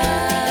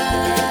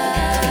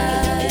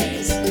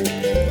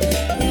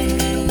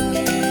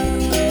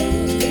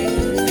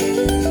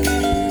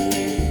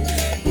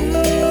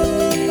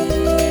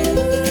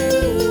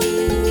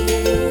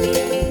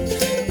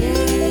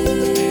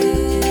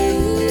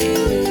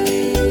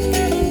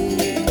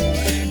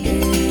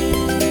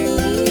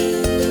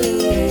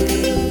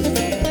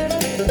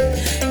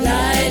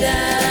 Lie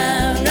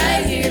down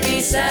right here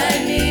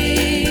beside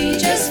me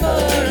just for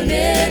a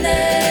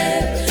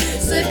minute.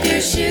 Slip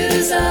your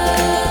shoes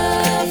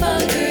off,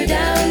 hunker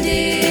down,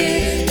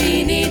 dear,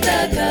 beneath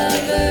the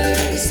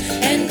covers,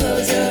 and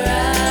close your eyes.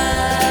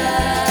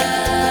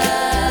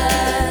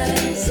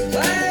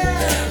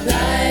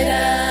 Lie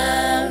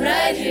down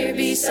right here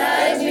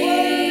beside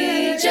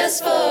me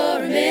just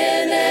for a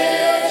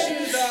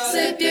minute.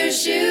 Slip your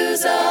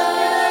shoes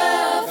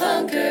off,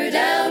 hunker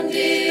down,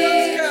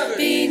 dear,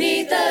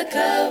 beneath the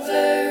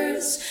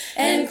covers,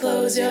 and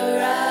close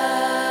your eyes.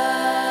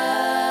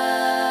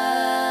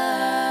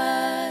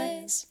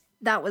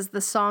 That was the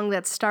song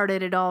that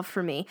started it all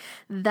for me.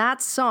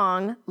 That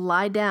song,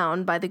 Lie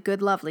Down by the Good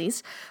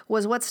Lovelies,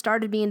 was what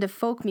started me into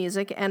folk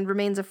music and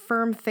remains a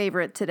firm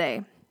favorite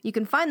today. You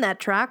can find that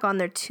track on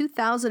their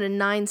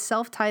 2009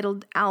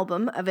 self-titled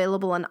album,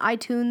 available on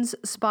iTunes,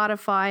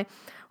 Spotify,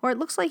 or it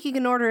looks like you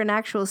can order an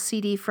actual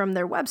CD from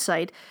their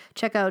website.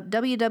 Check out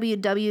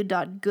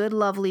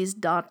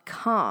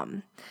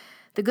www.goodlovelies.com.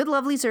 The Good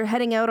Lovelies are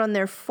heading out on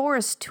their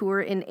Forest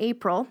Tour in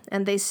April,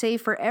 and they say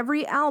for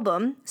every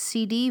album,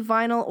 CD,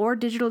 vinyl, or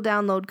digital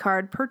download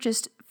card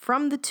purchased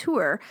from the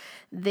tour,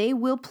 they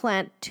will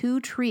plant 2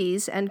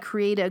 trees and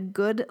create a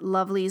Good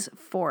Lovelies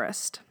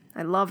forest.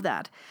 I love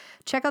that.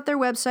 Check out their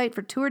website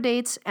for tour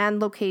dates and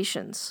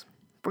locations.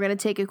 We're going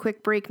to take a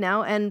quick break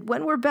now, and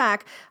when we're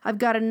back, I've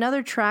got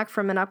another track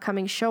from an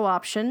upcoming show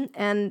option,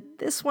 and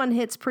this one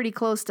hits pretty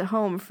close to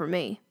home for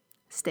me.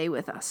 Stay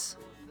with us.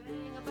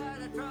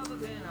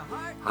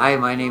 Hi,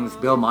 my name is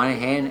Bill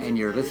Monahan, and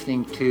you're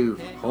listening to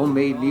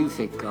Homemade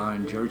Music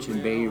on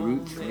Georgian Bay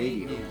Roots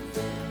Radio.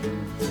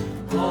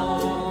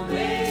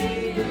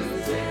 Homemade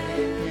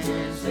music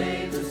can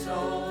save the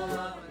soul of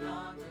a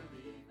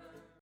non-believer.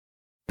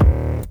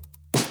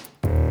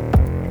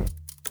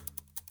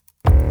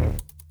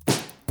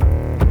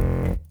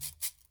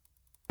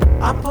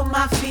 I put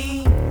my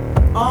feet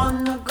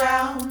on the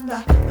ground.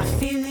 I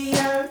feel the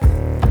earth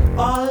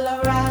all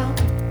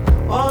around.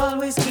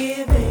 Always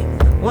giving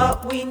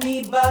what we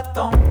need, but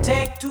don't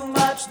take too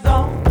much,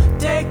 don't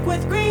take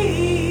with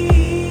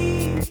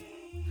greed.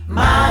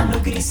 My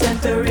Nugget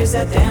Center is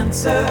a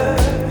dancer.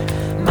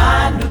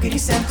 My Nugget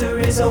Center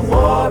is a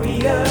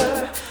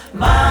warrior.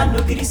 My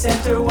Nugget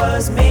Center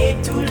was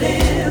made to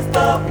live,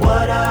 but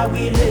what are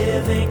we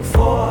living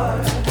for?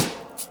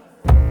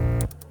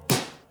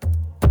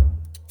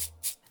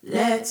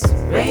 Let's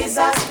raise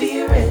our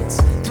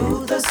spirits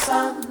to the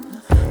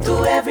sun,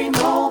 to every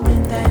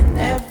moment and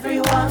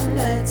everyone.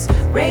 Let's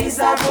raise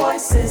our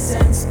voices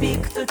and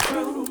speak the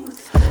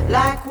truth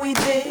like we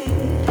did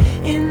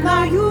in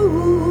our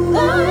youth.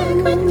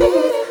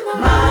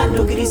 My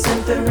Nugget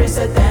Center is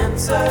a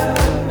dancer.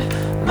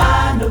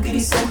 My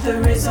Nugget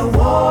Center is a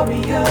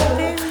warrior.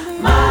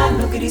 My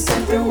Nugget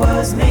Center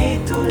was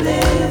made to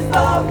live,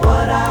 but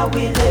what are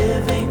we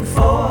living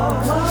for?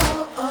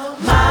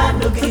 My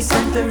Nugget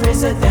Center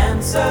is a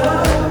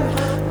dancer.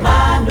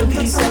 My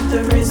Nugget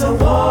Center is a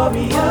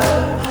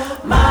warrior.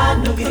 My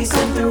Nugget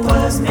Center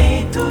was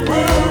made to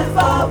live,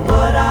 but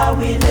what are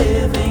we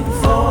living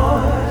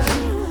for?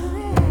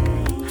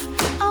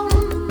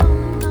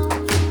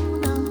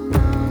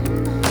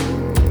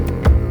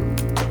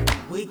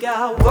 We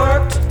got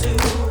work to do,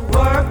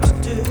 work to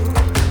do.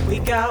 We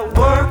got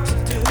work to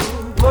do,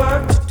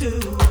 work to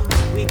do.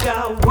 We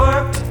got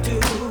work to do,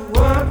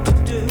 work to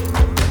do.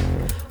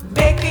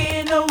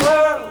 Making the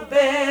world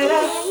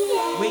better.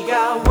 We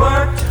got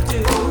work to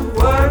do,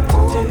 work to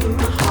do.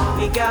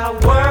 We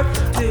got work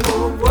to do,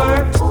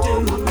 work to do.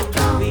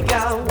 We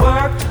got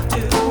work to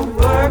do,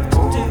 work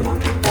to do.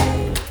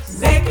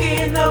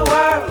 Making the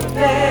world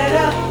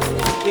better.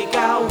 We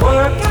got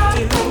work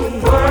to do,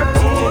 work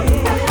to do.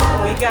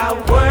 We got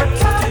work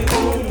to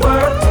do,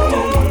 work to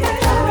do.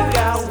 We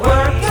got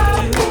work to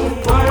do,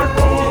 work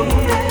to do.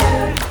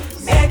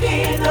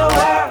 Making the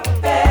world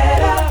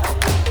better.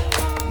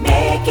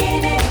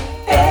 Making it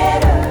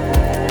better.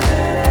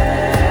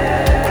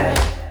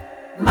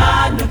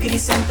 My Nugget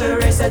Center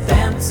is a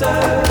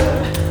dancer.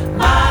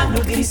 My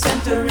Nugget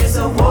Center is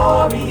a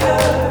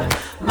warrior.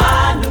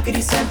 My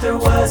Nugget Center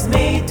was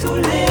made to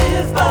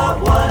live, but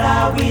what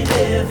are we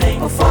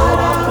living for?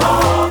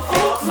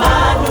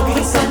 My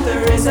Nugget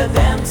Center is a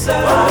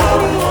dancer.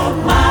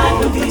 My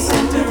Nugget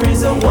Center is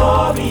was a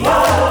warrior.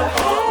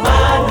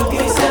 My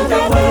Newgate Center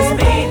was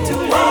made to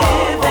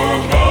live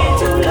and made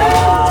to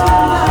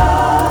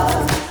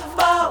love.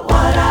 But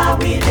what are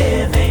we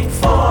living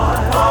for?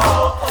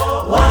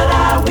 What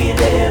are we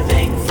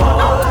living for?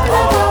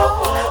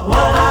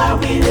 What are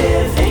we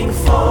living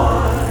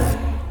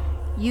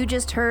for? You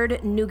just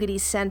heard Nougaty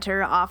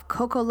Center off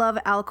Coco Love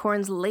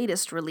Alcorn's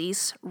latest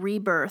release,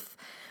 Rebirth.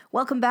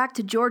 Welcome back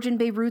to Georgian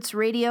Bay Roots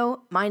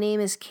Radio. My name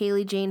is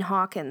Kaylee Jane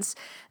Hawkins.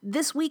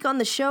 This week on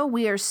the show,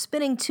 we are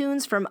spinning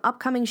tunes from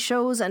upcoming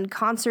shows and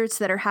concerts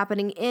that are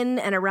happening in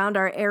and around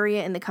our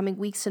area in the coming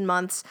weeks and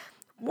months.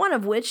 One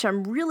of which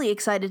I'm really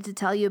excited to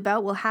tell you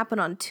about will happen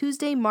on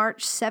Tuesday,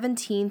 March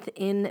 17th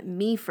in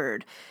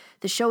Meaford.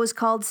 The show is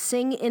called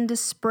Sing into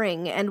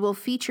Spring and will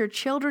feature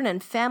children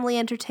and family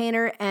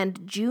entertainer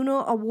and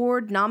Juno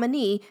Award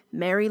nominee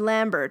Mary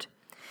Lambert.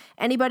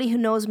 Anybody who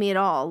knows me at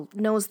all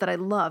knows that I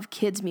love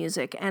kids'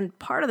 music, and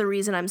part of the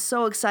reason I'm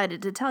so excited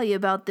to tell you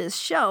about this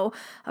show,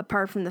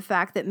 apart from the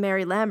fact that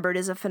Mary Lambert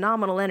is a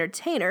phenomenal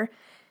entertainer,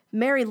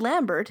 Mary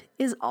Lambert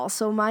is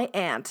also my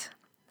aunt.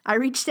 I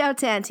reached out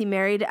to Auntie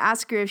Mary to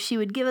ask her if she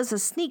would give us a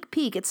sneak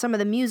peek at some of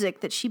the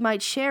music that she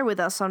might share with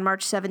us on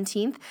March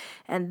 17th,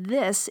 and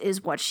this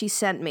is what she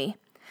sent me.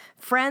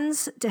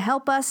 Friends, to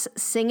help us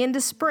sing into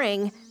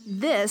spring,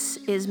 this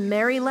is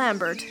Mary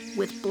Lambert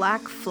with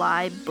Black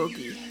Fly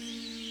Boogie.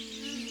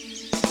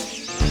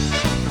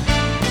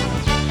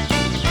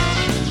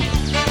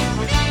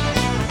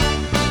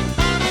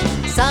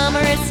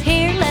 Summer is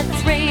here,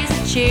 let's raise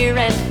a cheer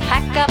and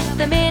pack up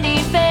the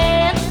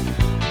minivan.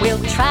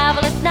 We'll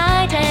travel at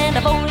night and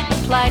avoid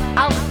the plight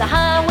of the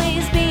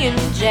highways being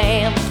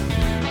jammed.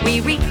 We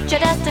reach a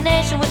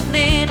destination with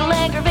little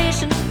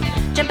aggravation,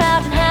 jump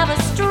out and have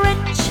a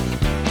stretch.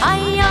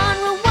 Ion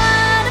will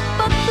wind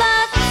up a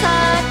black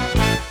side.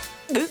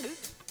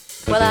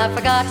 Well, I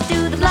forgot to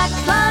do the black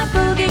fly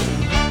boogie.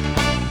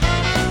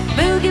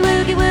 Boogie,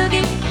 woogie,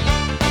 woogie.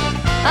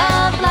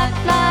 Oh, the black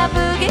fly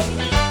boogie.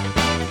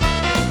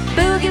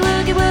 Boogie,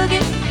 woogie,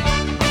 woogie.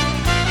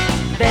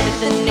 Bend at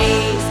the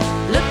knees,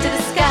 look to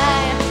the sky.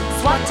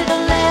 Swat to the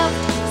left,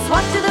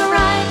 swat to the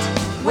right.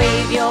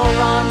 Wave your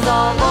arms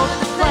all over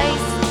the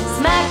place.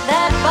 Smack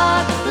that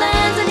bar that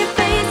lands in your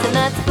face. And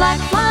that's black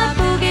fly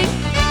boogie.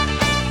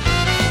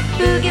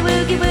 Boogie,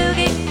 woogie,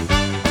 woogie.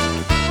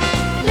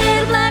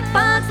 Little black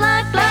bugs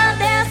like blood,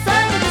 they're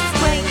such a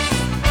disgrace.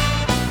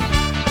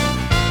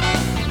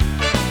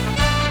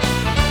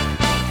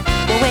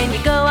 Well, when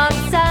you go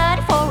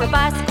outside for a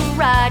bicycle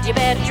ride, you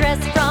better dress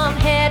from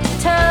head to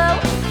toe.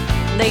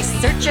 They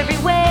search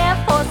everywhere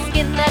for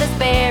skin that is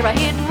bare. A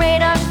hidden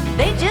radar,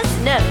 they just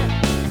know.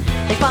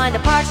 They find the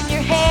parts in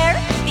your hair,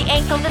 the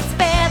ankle that's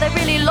bare. They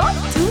really love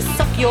to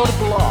suck your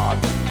blood.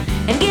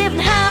 And given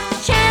half the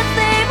chance,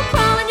 they will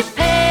crawl in your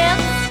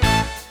pants.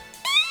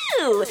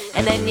 Ew!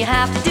 And then you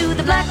have to do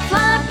the black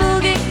fly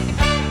boogie.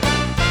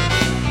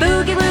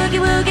 Boogie,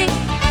 woogie, woogie.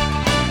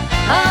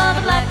 Oh,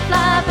 the black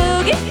fly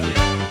boogie.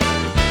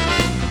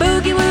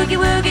 Boogie, woogie,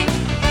 woogie.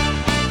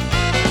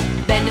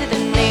 Bend at the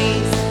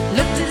knees,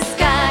 look to the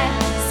sky.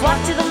 Swat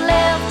to the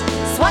left,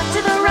 swat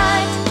to the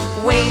right.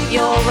 Wave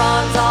your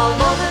arms all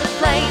over the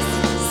place.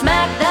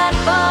 Smack that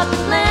ball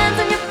that lands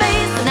on your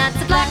face. And that's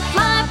the black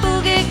fly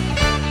boogie.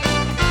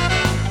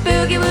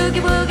 Boogie,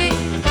 woogie, woogie.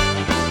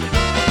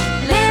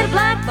 Little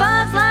black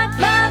bugs like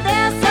blood,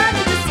 they're such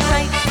a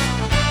disgrace.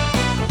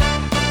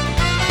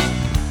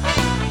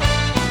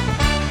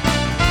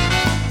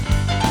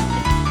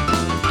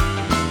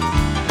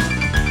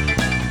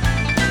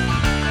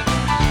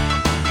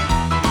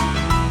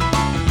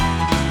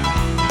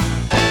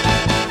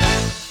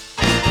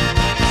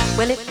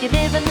 Well, if you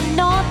live in the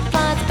north, the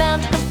flies are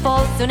bound to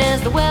fall. Soon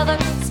as the weather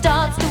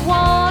starts to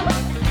warm,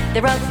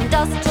 they run from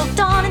dusk till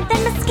dawn, and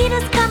then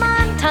mosquitoes come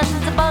on.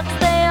 Tons of bugs,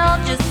 they all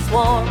just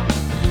swarm.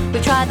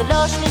 We've tried the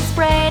lotion and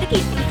spray to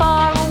keep them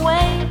far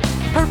away.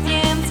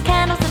 Perfumes,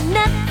 candles, and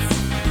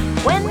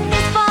nets. When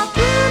they fall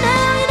through,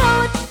 now you know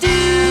what to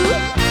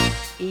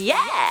do.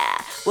 Yeah!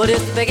 Well,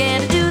 just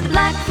begin to do the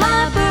black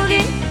fly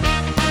boogie.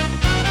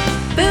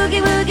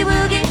 Boogie, woogie,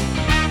 woogie.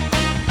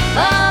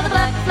 Oh, the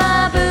black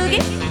fly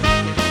boogie.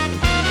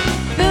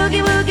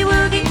 Boogie, woogie,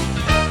 woogie.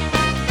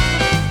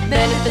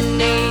 Bend at the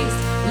knees,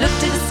 look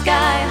to the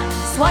sky.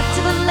 Swat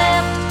to the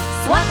left,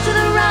 swat to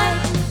the right.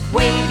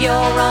 Wave your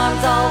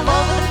arms all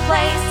over the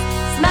place.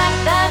 Smack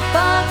that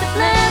bug that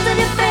lands on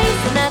your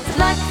face. And that's the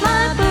black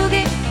fly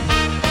boogie.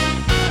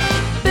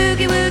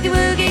 Boogie, woogie,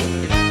 woogie.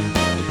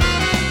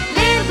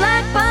 Little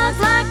black bugs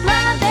like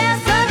blood, they're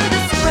such a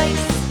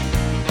disgrace.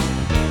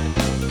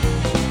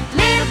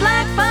 Little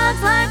black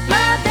bugs like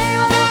blood, they're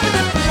all over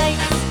the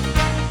place.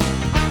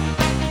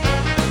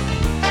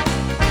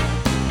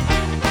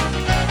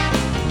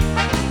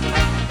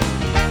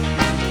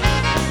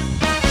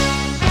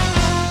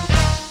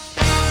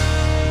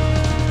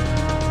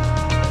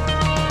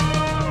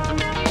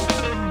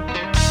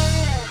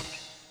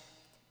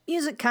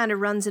 Music kind of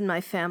runs in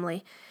my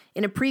family.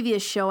 In a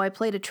previous show, I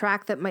played a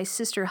track that my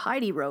sister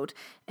Heidi wrote,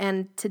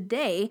 and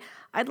today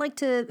I'd like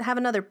to have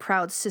another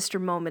proud sister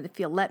moment, if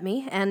you'll let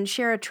me, and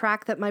share a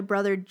track that my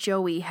brother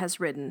Joey has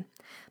written.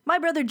 My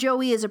brother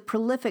Joey is a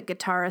prolific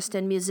guitarist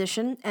and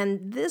musician,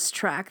 and this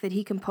track that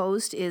he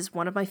composed is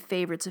one of my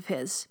favorites of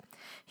his.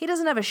 He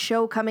doesn't have a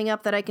show coming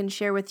up that I can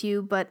share with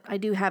you, but I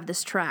do have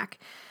this track.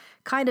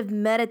 Kind of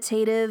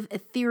meditative,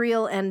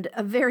 ethereal, and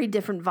a very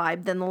different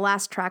vibe than the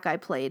last track I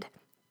played.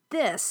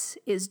 This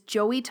is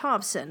Joey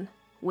Thompson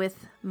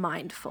with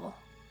Mindful.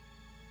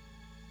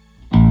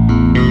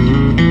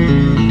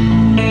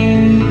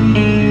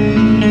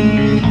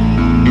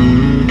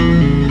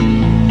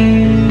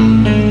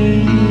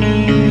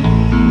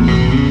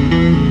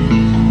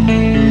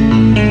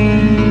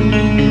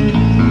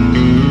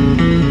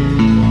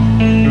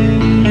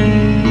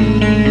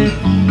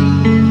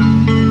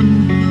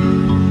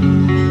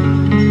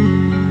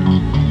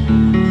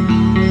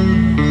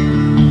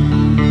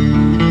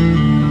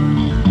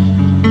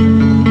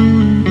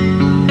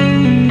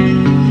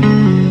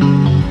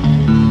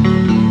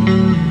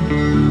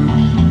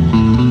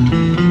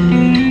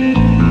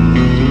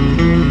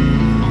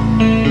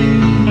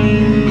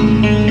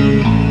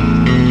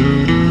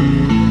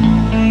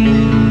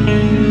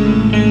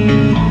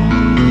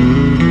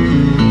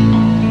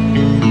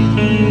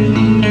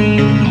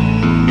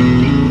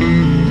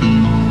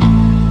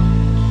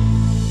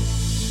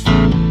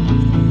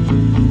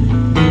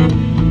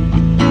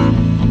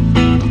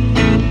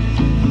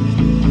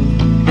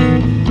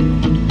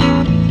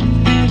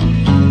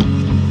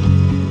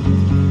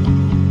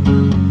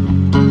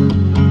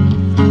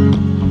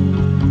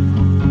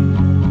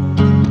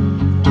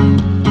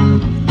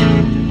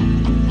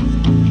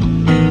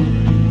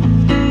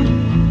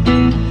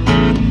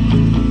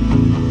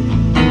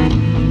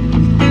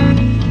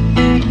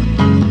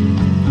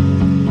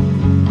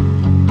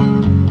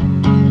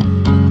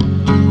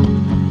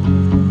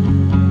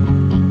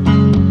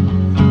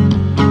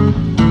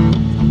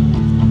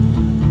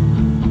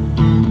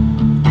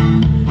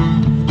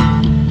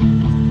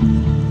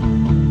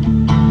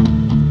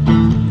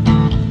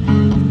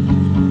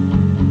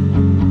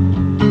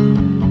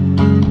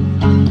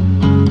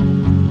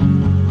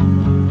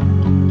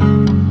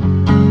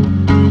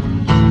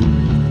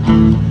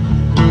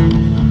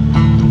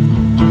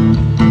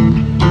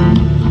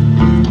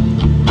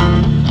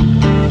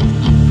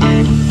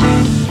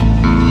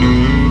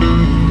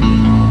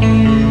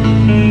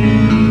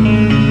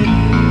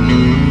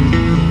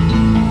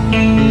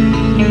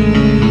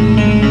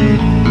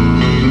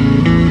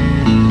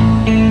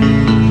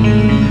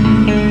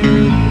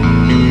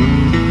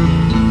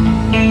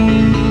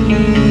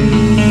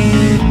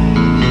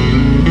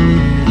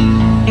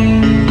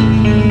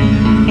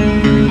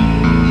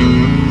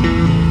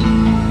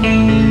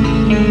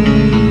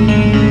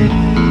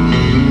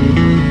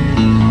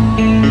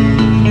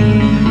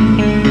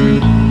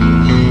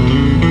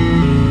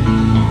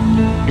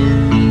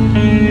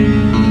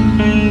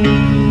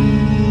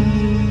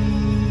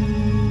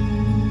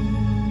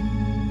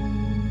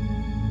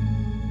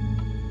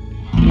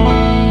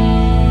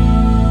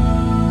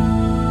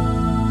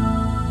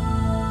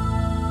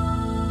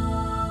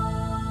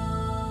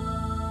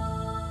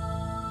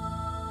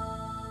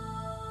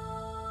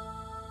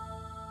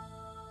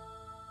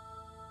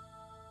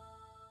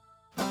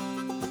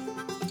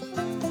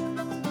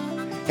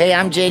 Hey,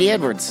 I'm JD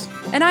Edwards.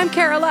 And I'm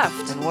Kara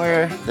Left. And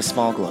we're the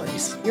Small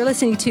Glories. You're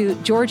listening to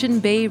Georgian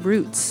Bay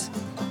Roots.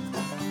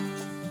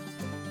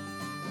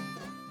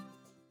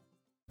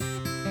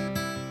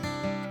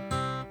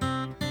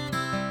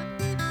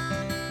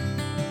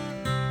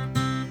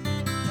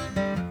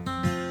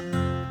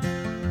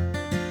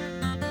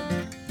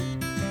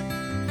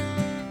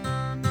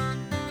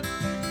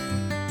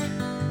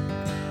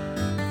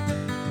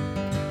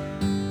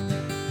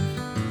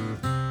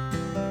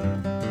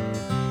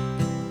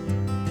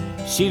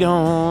 She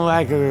don't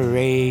like her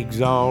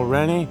eggs all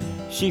runny.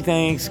 She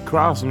thinks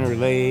crossing her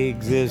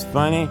legs is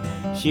funny.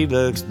 She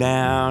looks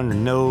down her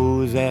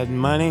nose at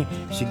money.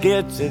 She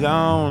gets it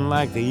on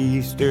like the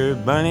Easter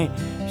bunny.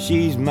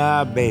 She's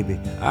my baby,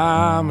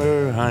 I'm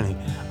her honey.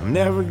 I'm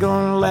never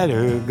gonna let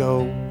her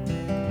go.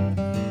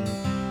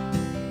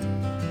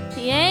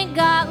 He ain't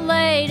got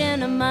laid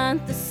in a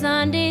month of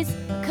Sundays.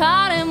 I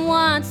caught him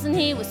once and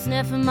he was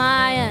sniffing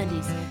my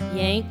undies. He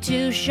ain't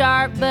too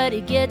sharp, but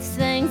he gets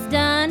things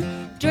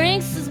done.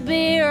 Drinks his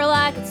beer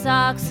like it's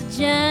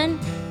oxygen.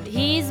 But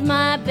he's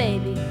my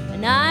baby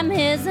and I'm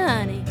his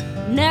honey.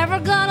 I'm never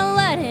gonna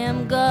let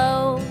him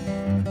go.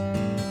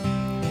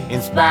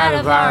 In spite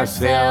of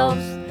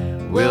ourselves,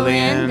 we'll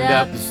end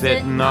up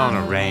sitting on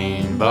a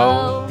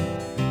rainbow.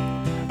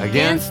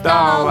 Against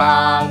all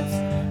odds,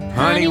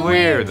 honey,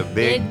 we're the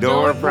big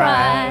door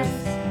prize.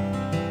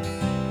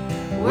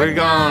 We're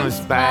gonna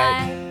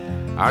spike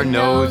our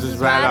noses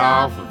right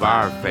off of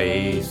our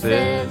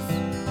faces.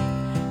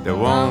 There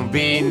won't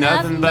be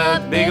nothing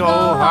but big old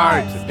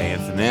hearts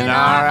dancing in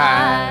our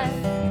eyes.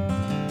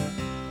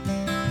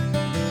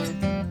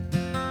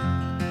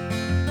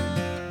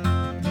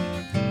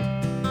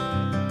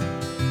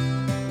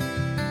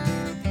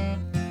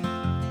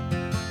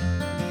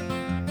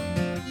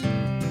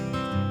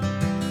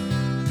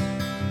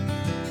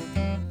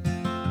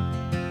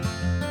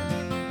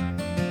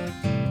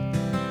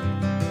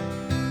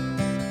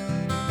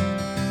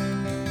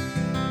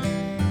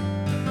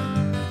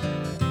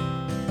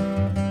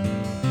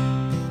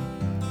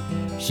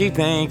 She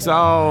thinks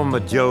all my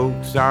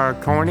jokes are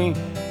corny.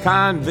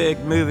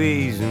 Convict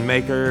movies and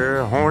make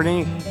her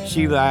horny.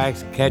 She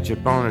likes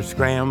ketchup on her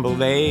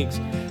scrambled eggs.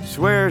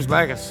 Swears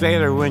like a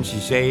sailor when she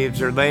shaves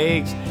her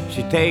legs.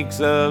 She takes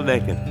a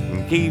licking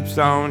and keeps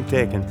on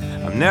ticking.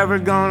 I'm never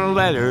gonna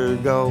let her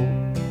go.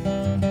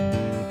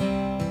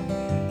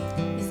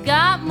 He's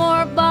got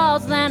more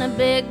balls than a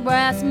big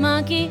brass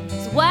monkey.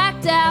 He's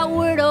whacked out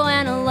weirdo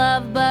and a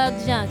love bug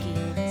junkie.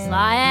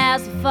 Sly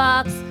as a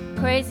fox,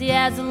 crazy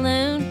as a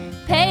loon.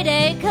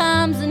 Payday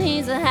comes and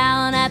he's a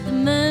howling at the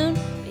moon.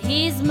 But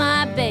he's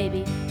my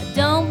baby, I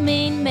don't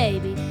mean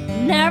maybe.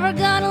 I'm never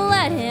gonna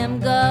let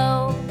him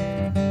go.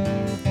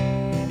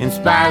 In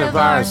spite of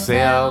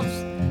ourselves,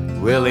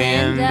 we'll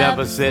end up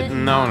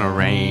a-sitting on a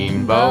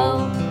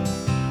rainbow.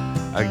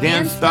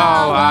 Against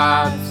all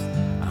odds,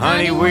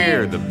 honey,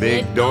 we're the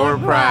big door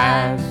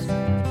prize.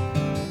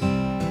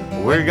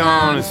 We're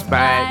gonna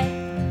spike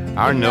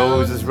our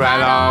noses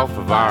right off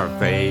of our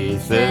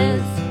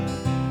faces.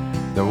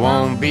 There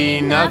won't be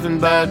nothing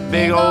but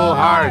big old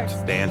hearts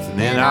dancing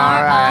in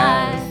our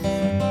eyes.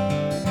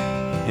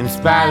 In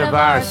spite of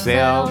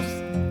ourselves,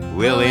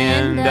 we'll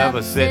end up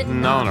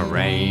a-sitting on a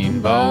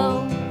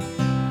rainbow.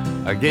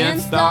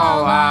 Against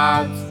all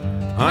odds,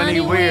 honey,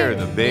 we're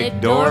the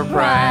big door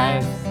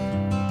prize.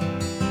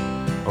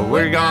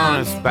 We're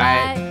gonna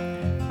spike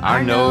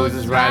our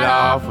noses right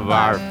off of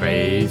our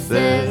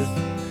faces.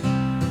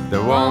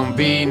 There won't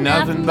be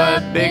nothing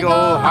but big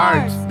old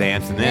hearts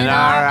dancing in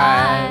our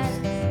eyes.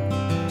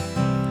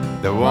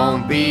 There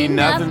won't be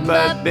nothing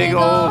but big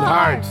old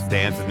hearts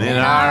dancing in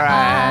our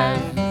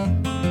eyes.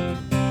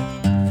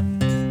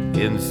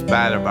 In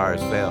spite of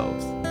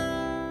ourselves.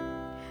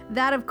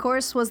 That, of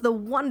course, was the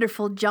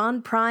wonderful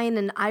John Prine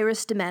and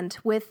Iris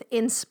Dement with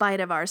In Spite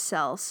of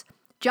Ourselves.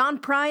 John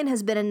Prine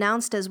has been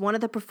announced as one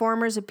of the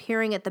performers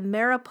appearing at the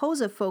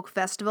Mariposa Folk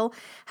Festival,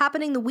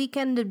 happening the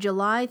weekend of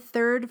July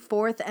 3rd,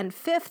 4th, and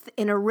 5th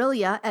in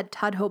Orillia at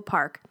Tudhope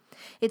Park.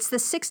 It's the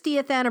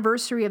 60th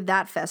anniversary of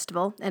that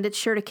festival, and it's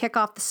sure to kick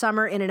off the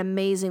summer in an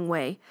amazing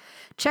way.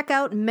 Check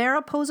out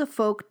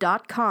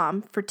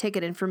mariposafolk.com for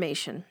ticket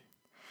information.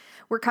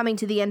 We're coming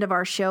to the end of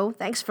our show.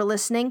 Thanks for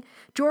listening.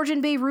 Georgian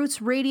Bay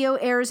Roots Radio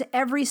airs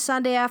every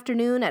Sunday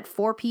afternoon at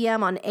 4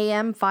 p.m. on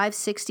AM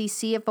 560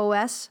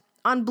 CFOS,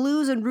 on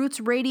Blues and Roots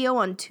Radio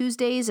on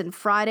Tuesdays and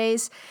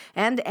Fridays,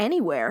 and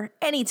anywhere,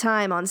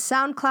 anytime on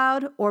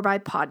SoundCloud or by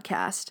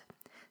podcast.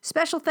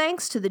 Special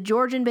thanks to the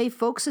Georgian Bay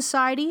Folk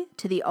Society,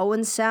 to the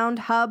Owen Sound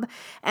Hub,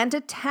 and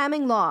to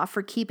Tamming Law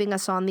for keeping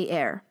us on the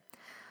air.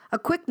 A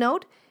quick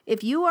note,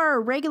 if you are a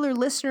regular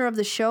listener of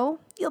the show,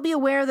 you'll be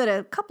aware that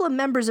a couple of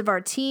members of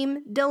our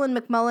team, Dylan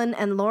McMullen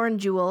and Lauren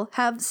Jewell,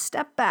 have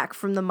stepped back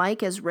from the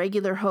mic as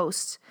regular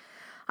hosts.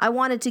 I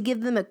wanted to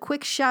give them a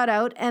quick shout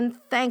out and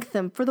thank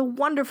them for the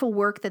wonderful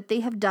work that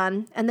they have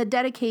done and the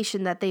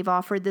dedication that they've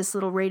offered this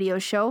little radio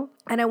show,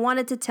 and I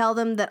wanted to tell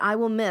them that I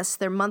will miss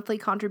their monthly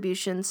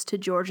contributions to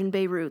Georgian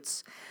Bay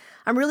Roots.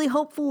 I'm really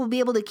hopeful we'll be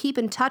able to keep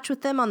in touch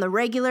with them on the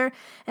regular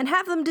and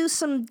have them do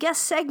some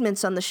guest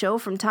segments on the show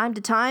from time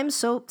to time,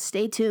 so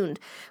stay tuned.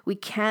 We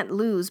can't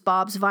lose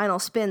Bob's Vinyl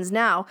Spins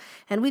now,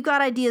 and we've got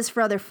ideas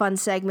for other fun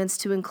segments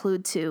to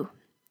include too.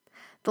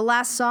 The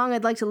last song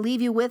I'd like to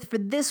leave you with for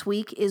this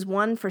week is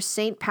one for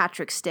St.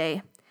 Patrick's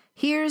Day.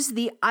 Here's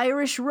the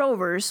Irish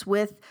Rovers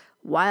with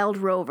Wild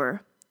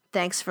Rover.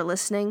 Thanks for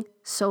listening.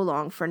 So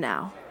long for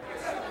now.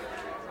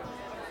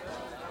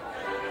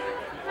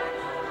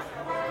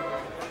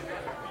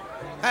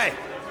 Hey,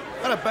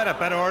 got a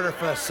better order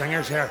for the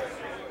singers here.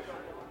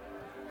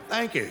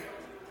 Thank you.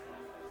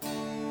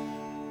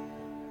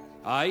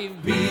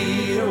 I've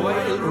been a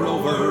wild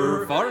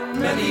rover for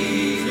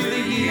many a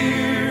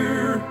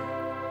year,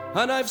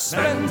 and I've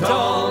spent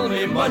all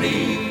my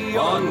money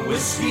on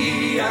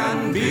whiskey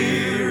and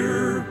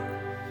beer.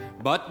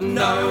 But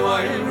now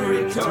I'm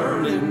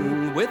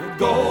returning with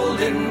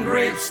gold in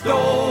great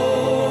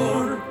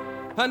store,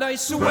 and I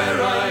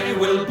swear I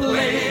will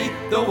play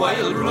the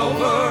wild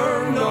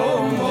rover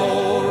no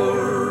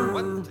more.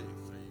 1, 2, 3,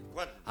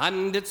 1.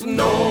 And it's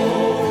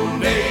no,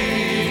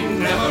 nay,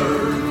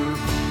 never.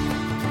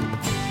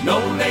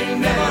 No, nay,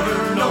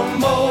 never, no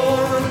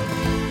more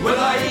will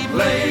I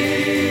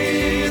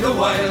play the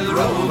wild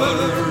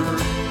rover.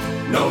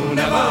 No,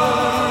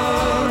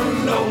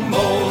 never, no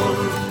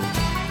more.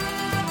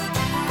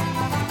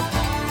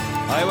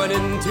 I went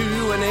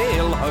into an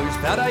alehouse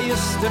that I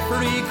used to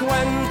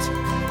frequent,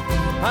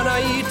 and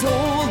I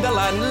told the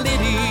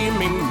landlady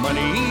me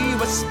money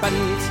was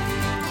spent.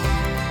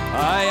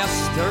 I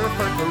asked her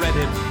for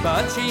credit,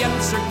 but she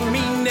answered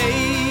me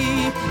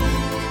nay.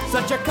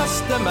 Such a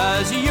custom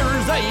as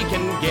yours I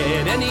can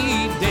get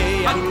any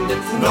day. And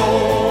it's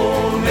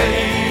no,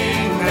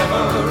 nay,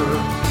 never.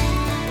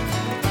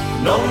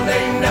 No,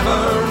 nay,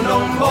 never, no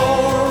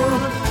more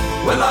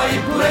will I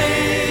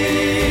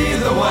play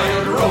the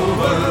wild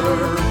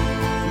rover.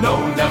 No,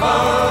 never,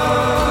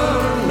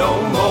 no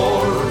more.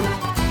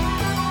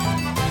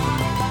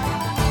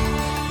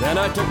 Then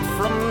I took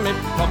from my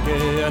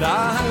pocket a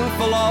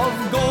handful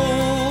of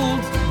gold,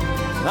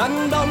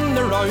 and on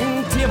the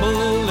round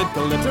table it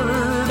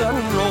glittered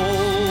and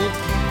rolled.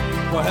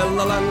 Well,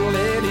 the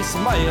landlady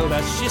smiled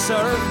as she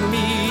served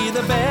me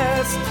the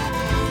best.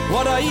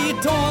 What I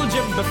told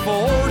you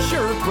before,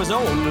 sure, 'twas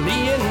only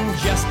in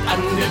jest.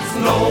 And it's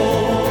no,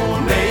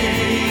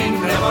 nay,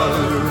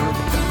 never.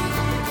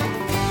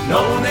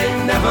 No, nay,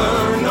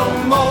 never, no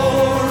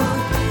more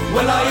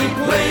will I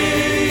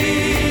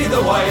play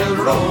the wild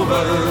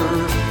rover.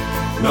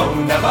 No,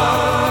 never,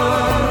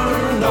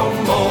 no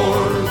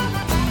more.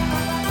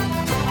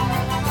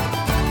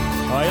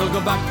 I'll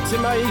go back to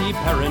my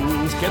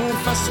parents,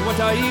 confess what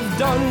I've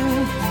done,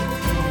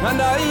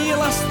 and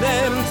I'll ask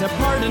them to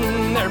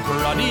pardon their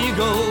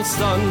prodigal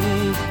son.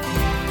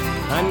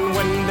 And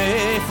when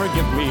they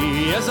forgive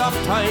me as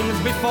oft times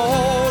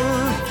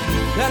before,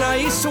 then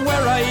I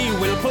swear I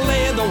will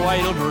play the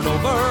wild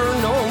rover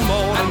no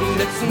more.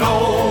 And it's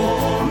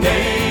no,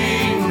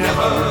 nay,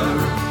 never.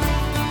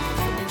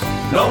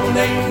 No,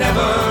 nay,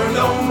 never,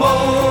 no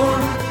more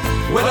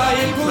will I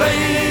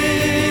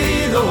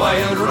play the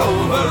wild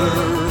rover.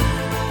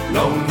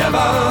 No,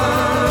 never,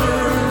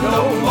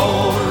 no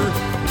more.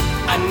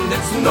 And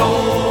it's no,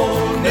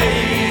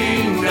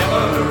 nay,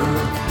 never.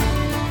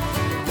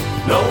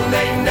 No,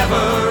 nay,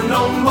 never,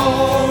 no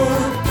more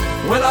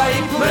will I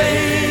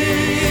play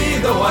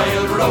the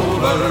wild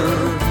rover.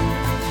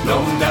 No,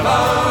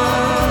 never,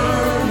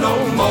 no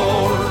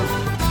more.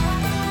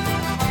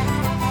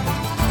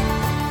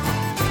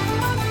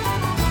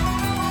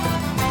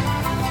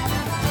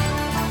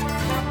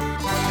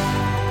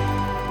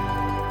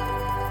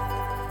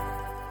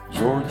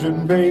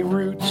 Georgian Bay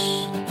Roots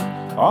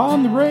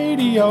on the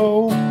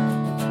radio,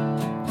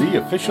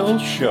 the official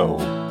show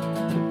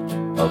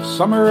of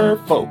summer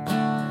folk,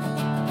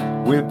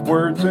 with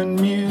words and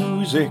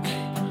music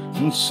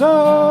and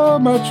so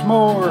much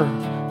more.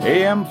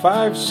 AM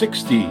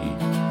 560,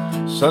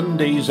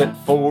 Sundays at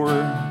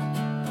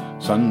 4,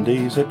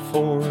 Sundays at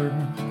 4,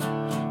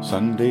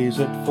 Sundays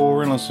at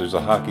 4, unless there's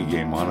a hockey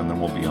game on, and then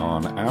we'll be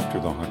on after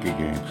the hockey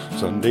game.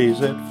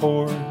 Sundays at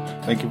 4.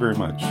 Thank you very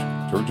much.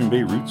 Georgian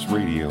Bay Roots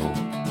Radio.